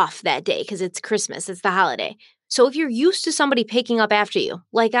was off that day because it's Christmas. It's the holiday. So if you're used to somebody picking up after you,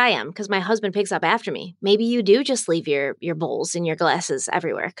 like I am, because my husband picks up after me, maybe you do just leave your bowls and your glasses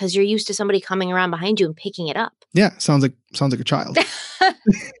everywhere because you're used to somebody coming around behind you and picking it up. Yeah, sounds like a child.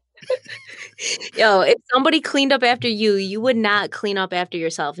 Yo, if somebody cleaned up after you, you would not clean up after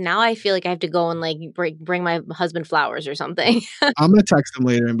yourself. Now I feel like I have to go and like bring my husband flowers or something. I'm gonna text him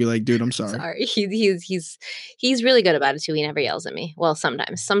later and be like, dude, I'm sorry. Sorry. He's really good about it too. He never yells at me. Well,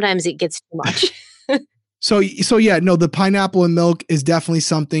 sometimes it gets too much. So yeah, no, the pineapple and milk is definitely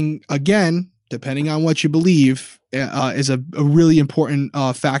something, again, depending on what you believe, is a really important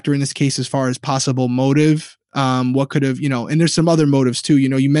factor in this case as far as possible motive. What could have, and there's some other motives too.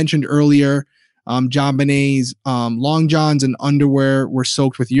 You mentioned earlier, JonBenét's long johns and underwear were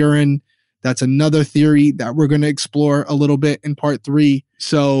soaked with urine. That's another theory that we're going to explore a little bit in part 3.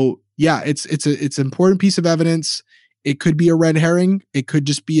 So yeah, it's an important piece of evidence. It could be a red herring. It could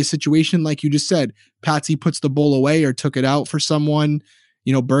just be a situation like you just said. Patsy puts the bowl away or took it out for someone.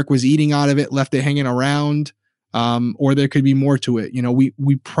 Burke was eating out of it, left it hanging around, or there could be more to it.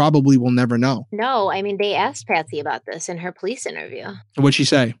 We probably will never know. No, I mean, they asked Patsy about this in her police interview. What'd she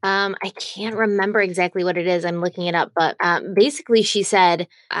say? I can't remember exactly what it is. I'm looking it up. But basically, she said,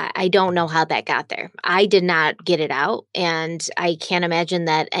 I don't know how that got there. I did not get it out. And I can't imagine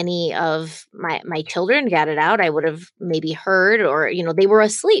that any of my children got it out. I would have maybe heard, or, they were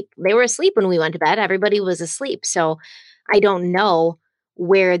asleep. They were asleep when we went to bed. Everybody was asleep. So I don't know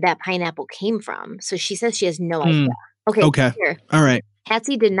where that pineapple came from. So she says she has no idea. Okay. Here. All right.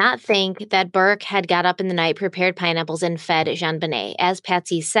 Patsy did not think that Burke had got up in the night, prepared pineapples, and fed JonBenét. As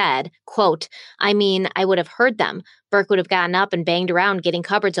Patsy said, quote, I mean, I would have heard them. Burke would have gotten up and banged around, getting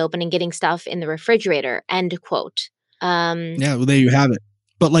cupboards open and getting stuff in the refrigerator, end quote. Yeah, well, there you have it.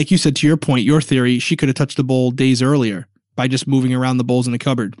 But like you said, to your point, your theory, she could have touched the bowl days earlier by just moving around the bowls in the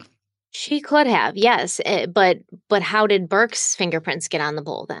cupboard. She could have, yes. But how did Burke's fingerprints get on the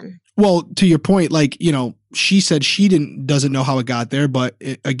bowl then? Well, to your point, she said she doesn't know how it got there. But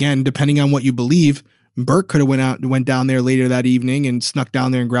again, depending on what you believe, Burke could have went down there later that evening and snuck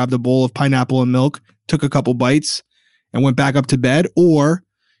down there and grabbed a bowl of pineapple and milk, took a couple bites, and went back up to bed. Or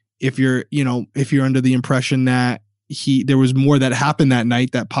if you're under the impression that there was more that happened that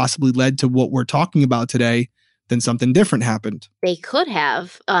night that possibly led to what we're talking about today, then something different happened. They could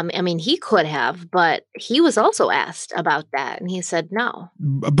have. He could have, but he was also asked about that, and he said no.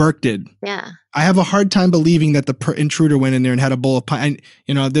 Burke did. Yeah. I have a hard time believing that the intruder went in there and had a bowl of pine.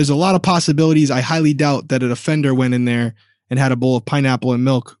 There's a lot of possibilities. I highly doubt that an offender went in there and had a bowl of pineapple and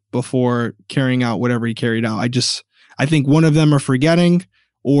milk before carrying out whatever he carried out. I think one of them are forgetting,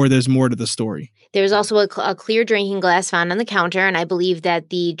 or there's more to the story. There was also a clear drinking glass found on the counter, and I believe that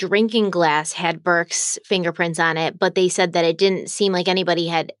the drinking glass had Burke's fingerprints on it, but they said that it didn't seem like anybody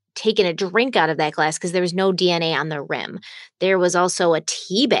had taken a drink out of that glass because there was no DNA on the rim. There was also a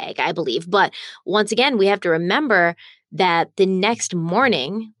tea bag, I believe. But once again, we have to remember that the next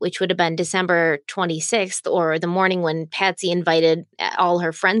morning, which would have been December 26th, or the morning when Patsy invited all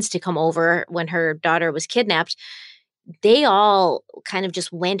her friends to come over when her daughter was kidnapped, they all kind of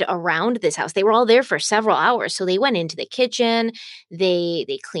just went around this house. They were all there for several hours. So they went into the kitchen, they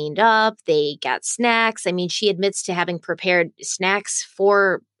cleaned up, they got snacks. I mean, she admits to having prepared snacks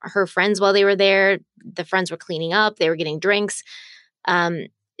for her friends while they were there. The friends were cleaning up, they were getting drinks.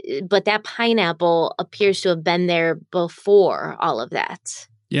 But that pineapple appears to have been there before all of that.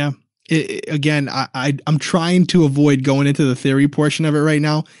 Yeah. Again, I'm trying to avoid going into the theory portion of it right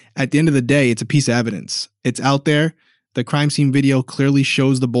now. At the end of the day, it's a piece of evidence. It's out there. The crime scene video clearly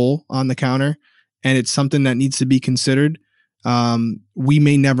shows the bowl on the counter, and it's something that needs to be considered. We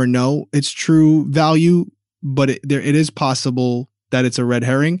may never know its true value, but it is possible that it's a red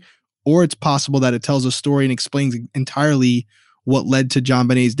herring, or it's possible that it tells a story and explains entirely what led to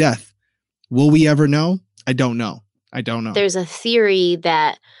JonBenét's death. Will we ever know? I don't know. There's a theory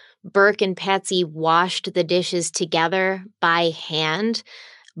that Burke and Patsy washed the dishes together by hand.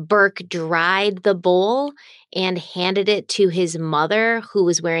 Burke dried the bowl and handed it to his mother, who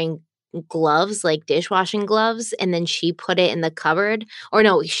was wearing gloves, like dishwashing gloves, and then she put it in the cupboard. Or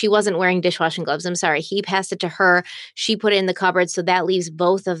no, she wasn't wearing dishwashing gloves. I'm sorry. He passed it to her. She put it in the cupboard, so that leaves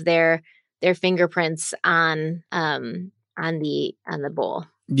both of their fingerprints on the bowl.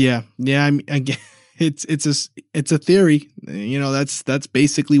 Yeah. I mean, again, it's a theory. That's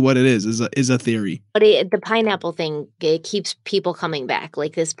basically what it is a theory. But the pineapple thing, it keeps people coming back.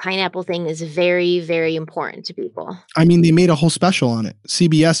 Like, this pineapple thing is very, very important to people. I mean, they made a whole special on it.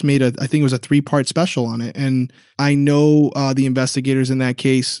 CBS made I think it was a 3-part special on it. And I know the investigators in that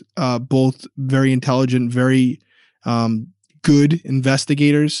case, both very intelligent, very good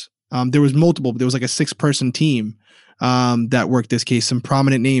investigators. There was like a 6-person team that worked this case. Some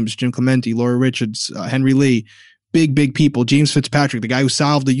prominent names: Jim Clemente, Laura Richards, Henry Lee, big people, James Fitzpatrick, the guy who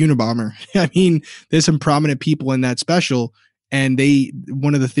solved the Unabomber. I mean, there's some prominent people in that special. And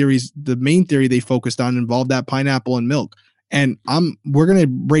one of the theories, the main theory they focused on, involved that pineapple and milk. And we're going to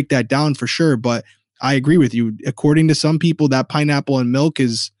break that down for sure. But I agree with you. According to some people, that pineapple and milk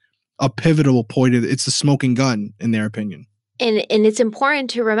is a pivotal point. It's the smoking gun, in their opinion. And it's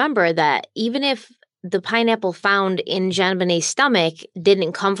important to remember that even if the pineapple found in JonBenét's stomach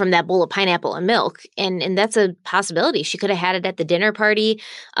didn't come from that bowl of pineapple and milk, and that's a possibility. She could have had it at the dinner party.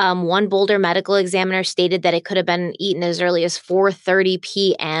 One Boulder medical examiner stated that it could have been eaten as early as 4:30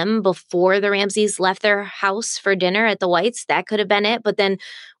 p.m. before the Ramseys left their house for dinner at the Whites. That could have been it. But then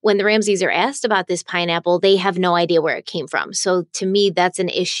when the Ramseys are asked about this pineapple, they have no idea where it came from. So to me, that's an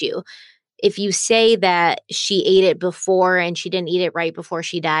issue. If you say that she ate it before and she didn't eat it right before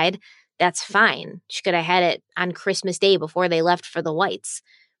she died, That's fine. She could have had it on Christmas Day before they left for the Whites.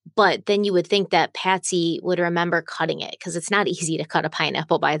 But then you would think that Patsy would remember cutting it, because it's not easy to cut a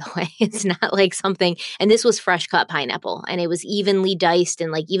pineapple, by the way. It's not like something, and this was fresh cut pineapple, and it was evenly diced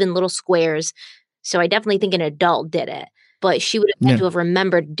and like even little squares. So I definitely think an adult did it, but she would have had to have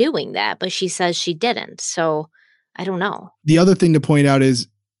remembered doing that, but she says she didn't. So I don't know. The other thing to point out is,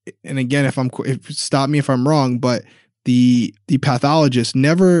 and again, stop me if I'm wrong, but the pathologist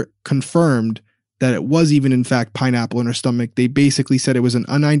never confirmed that it was even in fact pineapple in her stomach. They basically said it was an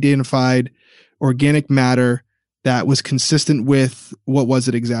unidentified organic matter that was consistent with, what was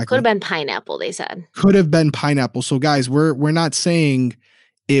it exactly? Could have been pineapple, they said. Could have been pineapple. So guys, we're not saying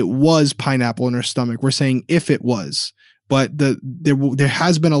it was pineapple in her stomach. We're saying if it was. But there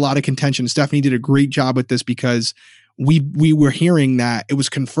has been a lot of contention. Stephanie did a great job with this, because we were hearing that it was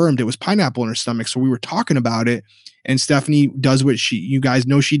confirmed it was pineapple in her stomach. So we were talking about it, and Stephanie does what you guys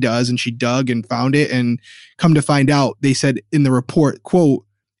know she does, and she dug and found it, and come to find out, they said in the report, quote,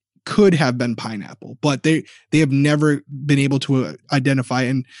 could have been pineapple, but they have never been able to identify.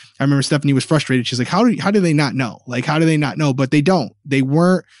 And I remember Stephanie was frustrated. She's like, how do they not know? Like, how do they not know? But they don't. They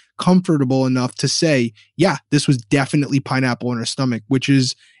weren't comfortable enough to say, yeah, this was definitely pineapple in her stomach, which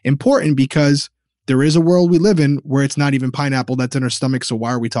is important because there is a world we live in where it's not even pineapple that's in her stomach. So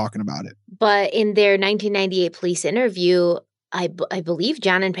why are we talking about it? But in their 1998 police interview, I believe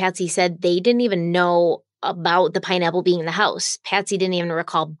John and Patsy said they didn't even know about the pineapple being in the house. Patsy didn't even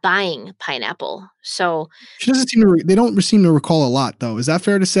recall buying pineapple. So she doesn't seem to, they don't seem to recall a lot though. Is that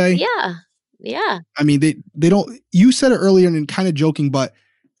fair to say? Yeah. Yeah. I mean, they don't, you said it earlier and kind of joking, but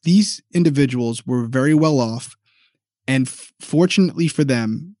these individuals were very well off. And fortunately for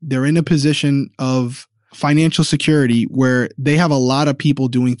them, they're in a position of financial security where they have a lot of people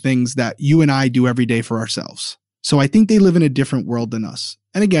doing things that you and I do every day for ourselves. So I think they live in a different world than us.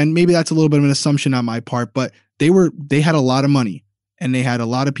 And again, maybe that's a little bit of an assumption on my part, but they had a lot of money and they had a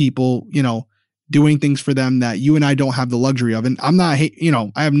lot of people, doing things for them that you and I don't have the luxury of. And I'm not,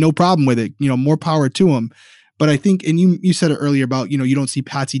 I have no problem with it, more power to them. But I think, and you said it earlier about, you don't see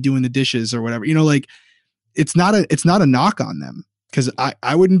Patsy doing the dishes or whatever, like it's not a knock on them, because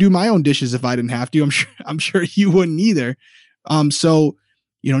I wouldn't do my own dishes if I didn't have to. I'm sure you wouldn't either. So,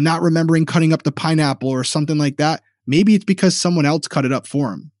 not remembering cutting up the pineapple or something like that. Maybe it's because someone else cut it up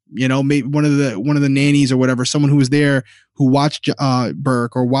for him. Maybe one of the nannies or whatever, someone who was there who watched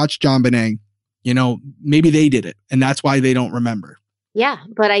Burke or watched JonBenét, maybe they did it and that's why they don't remember. Yeah,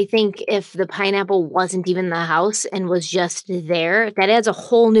 but I think if the pineapple wasn't even in the house and was just there, that adds a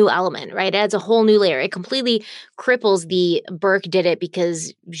whole new element, right? It adds a whole new layer. It completely cripples the Burke did it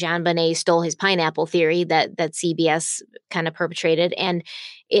because JonBenét stole his pineapple theory that CBS kind of perpetrated. And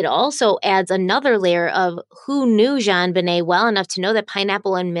it also adds another layer of who knew JonBenét well enough to know that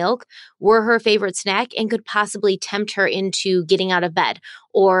pineapple and milk were her favorite snack and could possibly tempt her into getting out of bed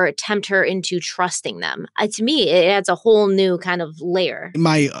or tempt her into trusting them. To me, it adds a whole new kind of layer.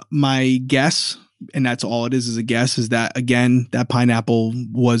 My guess, and that's all it is a guess, is that, again, that pineapple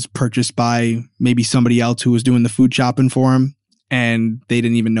was purchased by maybe somebody else who was doing the food shopping for him, and they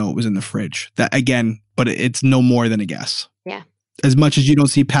didn't even know it was in the fridge. That, again, but it's no more than a guess. Yeah. As much as you don't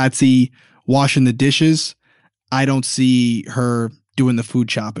see Patsy washing the dishes, I don't see her doing the food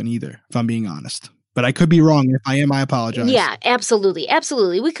shopping either, if I'm being honest. But I could be wrong. If I am, I apologize. Yeah, absolutely.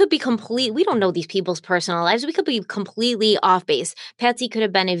 Absolutely. We could be we don't know these people's personal lives. We could be completely off base. Patsy could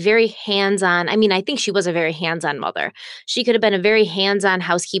have been a very hands-on, I think she was a very hands-on mother. She could have been a very hands-on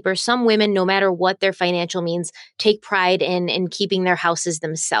housekeeper. Some women, no matter what their financial means, take pride in keeping their houses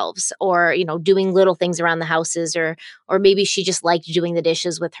themselves or, doing little things around the houses or maybe she just liked doing the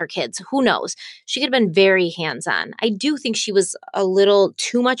dishes with her kids. Who knows? She could have been very hands-on. I do think she was a little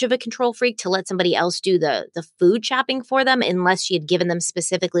too much of a control freak to let somebody else do the food shopping for them unless she had given them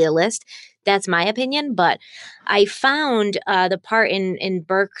specifically a list. That's my opinion. But I found the part in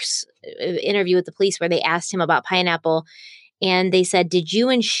Burke's interview with the police where they asked him about pineapple and they said, did you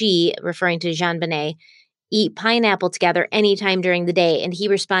and she, referring to JonBenét, eat pineapple together anytime during the day? And he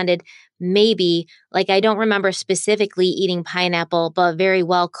responded, maybe. I don't remember specifically eating pineapple, but very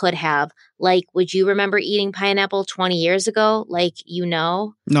well could have. Would you remember eating pineapple 20 years ago?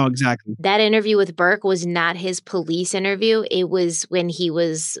 No, exactly. That interview with Burke was not his police interview. It was when he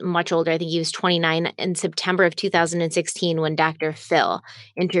was much older. I think he was 29 in September of 2016 when Dr. Phil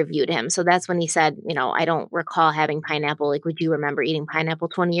interviewed him. So that's when he said, I don't recall having pineapple. Would you remember eating pineapple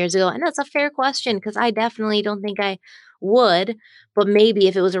 20 years ago? And that's a fair question because I definitely don't think I would, but maybe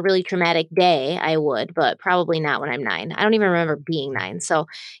if it was a really traumatic day, I would, but probably not when I'm 9. I don't even remember being 9. So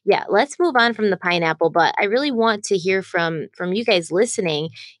yeah, let's move on from the pineapple, but I really want to hear from you guys listening.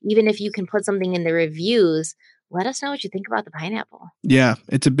 Even if you can put something in the reviews, let us know what you think about the pineapple. Yeah,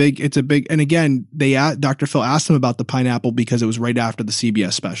 it's a big, and again, Dr. Phil asked him about the pineapple because it was right after the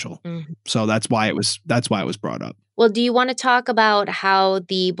CBS special. Mm-hmm. So that's why it was brought up. Well, do you want to talk about how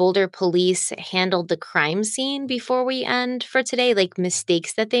the Boulder police handled the crime scene before we end for today, like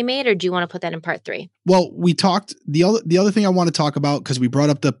mistakes that they made, or do you want to put that in part 3? Well, we talked, the other thing I want to talk about, because we brought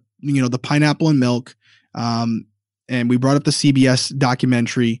up the pineapple and milk, and we brought up the CBS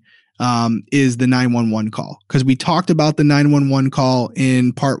documentary, is the 911 call, because we talked about the 911 call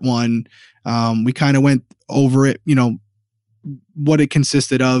in part 1. We kind of went over it, what it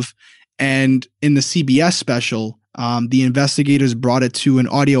consisted of. And in the CBS special, the investigators brought it to an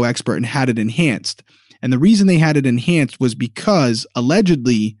audio expert and had it enhanced. And the reason they had it enhanced was because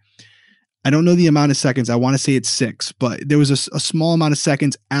allegedly, I don't know the amount of seconds, I want to say it's 6, but there was a small amount of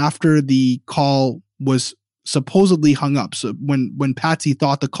seconds after the call was supposedly hung up. So when Patsy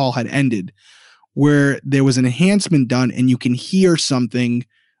thought the call had ended, where there was an enhancement done and you can hear something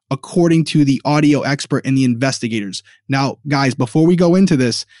according to the audio expert and the investigators. Now, guys, before we go into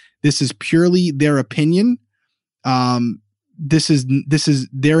this is purely their opinion. This is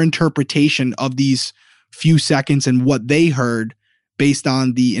their interpretation of these few seconds and what they heard based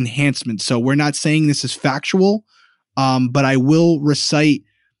on the enhancement. So we're not saying this is factual, but I will recite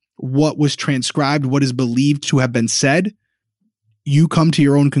what was transcribed, what is believed to have been said. You come to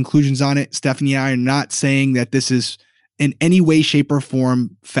your own conclusions on it. Stephanie and I are not saying that this is in any way, shape, or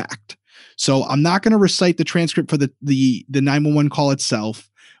form fact. So I'm not going to recite the transcript for the 911 call itself.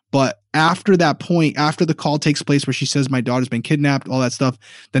 But after that point, after the call takes place where she says, my daughter's been kidnapped, all that stuff,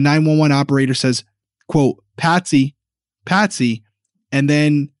 the 911 operator says, quote, Patsy. And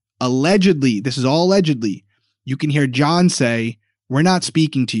then allegedly, this is all allegedly, you can hear John say, we're not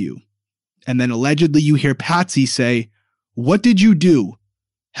speaking to you. And then allegedly you hear Patsy say, what did you do?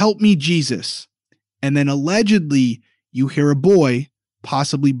 Help me, Jesus. And then allegedly you hear a boy,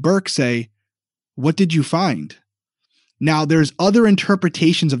 possibly Burke, say, what did you find? Now, there's other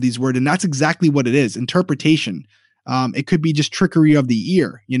interpretations of these words, and that's exactly what it is, interpretation. It could be just trickery of the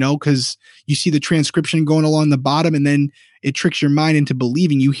ear, because you see the transcription going along the bottom, and then it tricks your mind into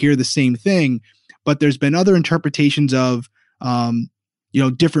believing you hear the same thing. But there's been other interpretations of,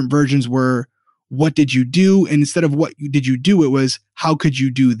 different versions where, what did you do? And instead of what did you do, it was, how could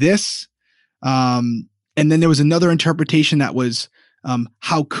you do this? And then there was another interpretation that was,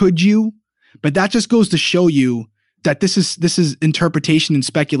 how could you? But that just goes to show you that this is interpretation and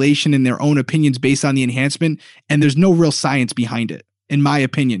speculation and their own opinions based on the enhancement. And there's no real science behind it, in my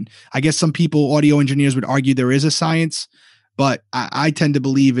opinion. I guess some people, audio engineers, would argue there is a science, but I tend to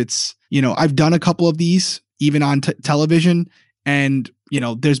believe it's, I've done a couple of these even on television, and,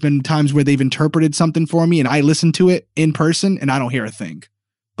 there's been times where they've interpreted something for me and I listen to it in person and I don't hear a thing.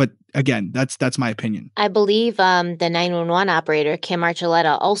 But again, that's my opinion. I believe the 911 operator, Kim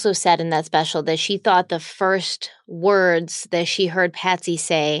Archuleta, also said in that special that she thought the first words that she heard Patsy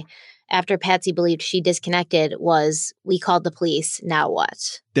say after Patsy believed she disconnected was, we called the police, now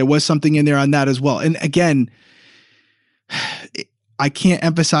what? There was something in there on that as well. And again, I can't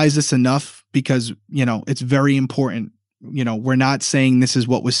emphasize this enough because, it's very important. We're not saying this is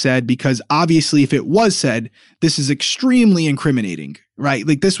what was said, because obviously if it was said, this is extremely incriminating, right?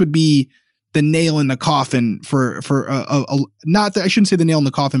 Like this would be the nail in the coffin for not that I shouldn't say the nail in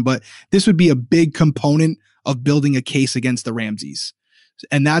the coffin, but this would be a big component of building a case against the Ramseys.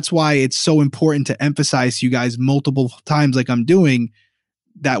 And that's why it's so important to emphasize to you guys multiple times, like I'm doing,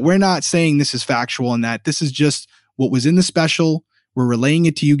 that we're not saying this is factual and that this is just what was in the special. We're relaying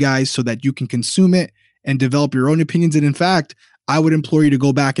it to you guys so that you can consume it and develop your own opinions. And in fact, I would implore you to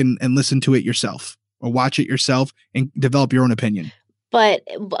go back and listen to it yourself or watch it yourself and develop your own opinion. But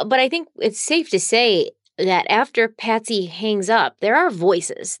I think it's safe to say that after Patsy hangs up, there are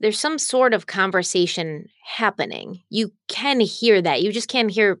voices. There's some sort of conversation happening. You can hear that. You just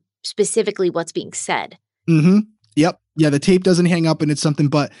can't hear specifically what's being said. Mm-hmm. Yep. Yeah, the tape doesn't hang up and it's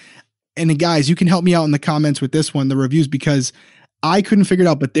something. And guys, you can help me out in the comments with this one, the reviews, because I couldn't figure it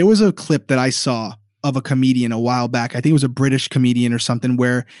out. But there was a clip that I saw of a comedian a while back. I think it was a British comedian or something,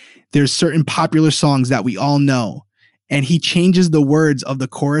 where there's certain popular songs that we all know. And he changes the words of the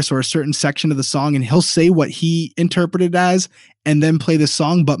chorus or a certain section of the song, and he'll say what he interpreted as and then play the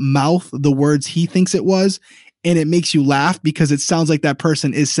song, but mouth the words he thinks it was. And it makes you laugh because it sounds like that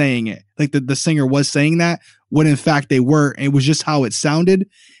person is saying it. Like the singer was saying that when in fact they were. It was just how it sounded.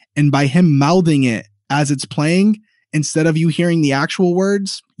 And by him mouthing it as it's playing, instead of you hearing the actual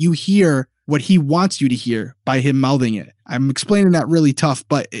words, you hear what he wants you to hear by him mouthing it. I'm explaining that really tough,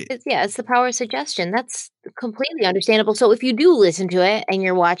 but it's the power of suggestion. That's completely understandable. So if you do listen to it and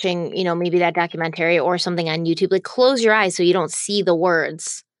you're watching, maybe that documentary or something on YouTube, like close your eyes so you don't see the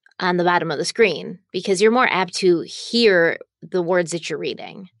words on the bottom of the screen, because you're more apt to hear the words that you're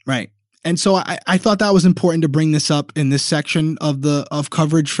reading. Right. And so I thought that was important to bring this up in this section of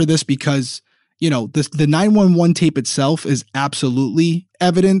coverage for this, because, the 911 tape itself is absolutely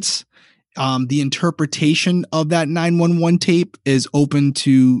evidence. The interpretation of that 911 tape is open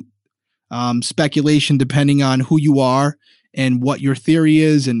to speculation depending on who you are and what your theory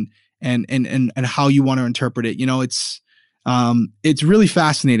is and how you want to interpret it. It's really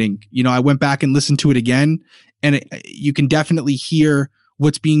fascinating. I went back and listened to it again, and you can definitely hear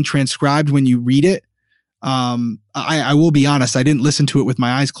what's being transcribed when you read it. I will be honest, I didn't listen to it with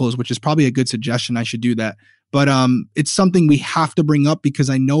my eyes closed, which is probably a good suggestion. I should do that. But it's something we have to bring up, because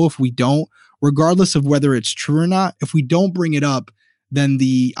I know if we don't, regardless of whether it's true or not, if we don't bring it up, then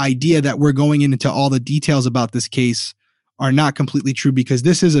the idea that we're going into all the details about this case are not completely true, because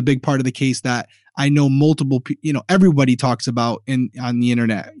this is a big part of the case that I know everybody talks about on the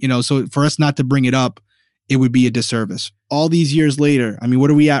internet, so for us not to bring it up, it would be a disservice. All these years later, I mean, what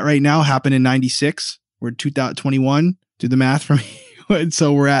are we at right now? Happened in 96. We're 2021. Do the math for me. And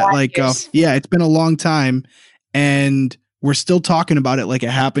so we're at it's been a long time, and we're still talking about it like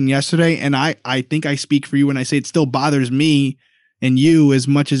it happened yesterday. And I think I speak for you when I say it still bothers me and you as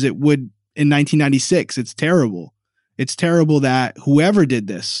much as it would in 1996. It's terrible. It's terrible that whoever did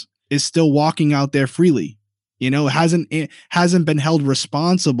this is still walking out there freely. It hasn't been held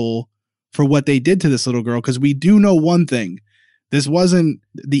responsible for what they did to this little girl. Because we do know one thing. This wasn't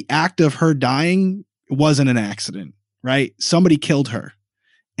the act of her dying. Wasn't an accident. Right? Somebody killed her,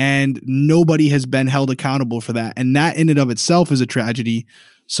 and nobody has been held accountable for that. And that in and of itself is a tragedy.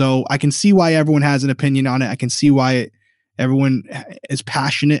 So I can see why everyone has an opinion on it. I can see why everyone is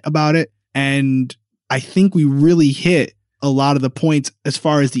passionate about it. And I think we really hit a lot of the points as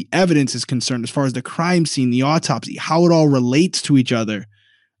far as the evidence is concerned, as far as the crime scene, the autopsy, how it all relates to each other.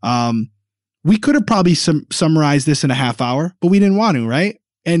 We could have probably summarized this in a half hour, but we didn't want to, right?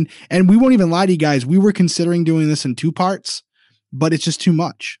 And we won't even lie to you guys. We were considering doing this in 2 parts, but it's just too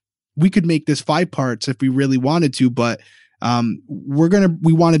much. We could make this 5 parts if we really wanted to, but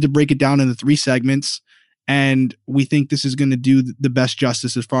we wanted to break it down into 3 segments, and we think this is going to do the best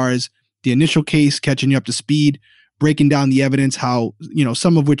justice as far as the initial case, catching you up to speed, breaking down the evidence, how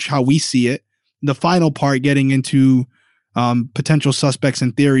some of which how we see it. The final part, getting into potential suspects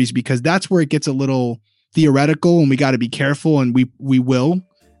and theories, because that's where it gets a little theoretical, and we got to be careful, and we will.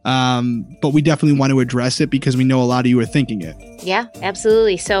 But we definitely want to address it because we know a lot of you are thinking it. Yeah,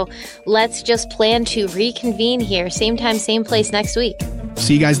 absolutely. So let's just plan to reconvene here, same time, same place next week.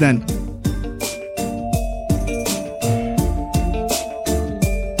 See you guys then.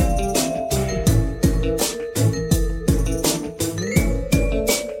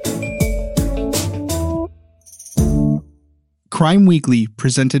 Crime Weekly,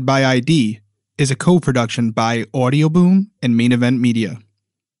 presented by ID, is a co-production by Audioboom and Main Event Media.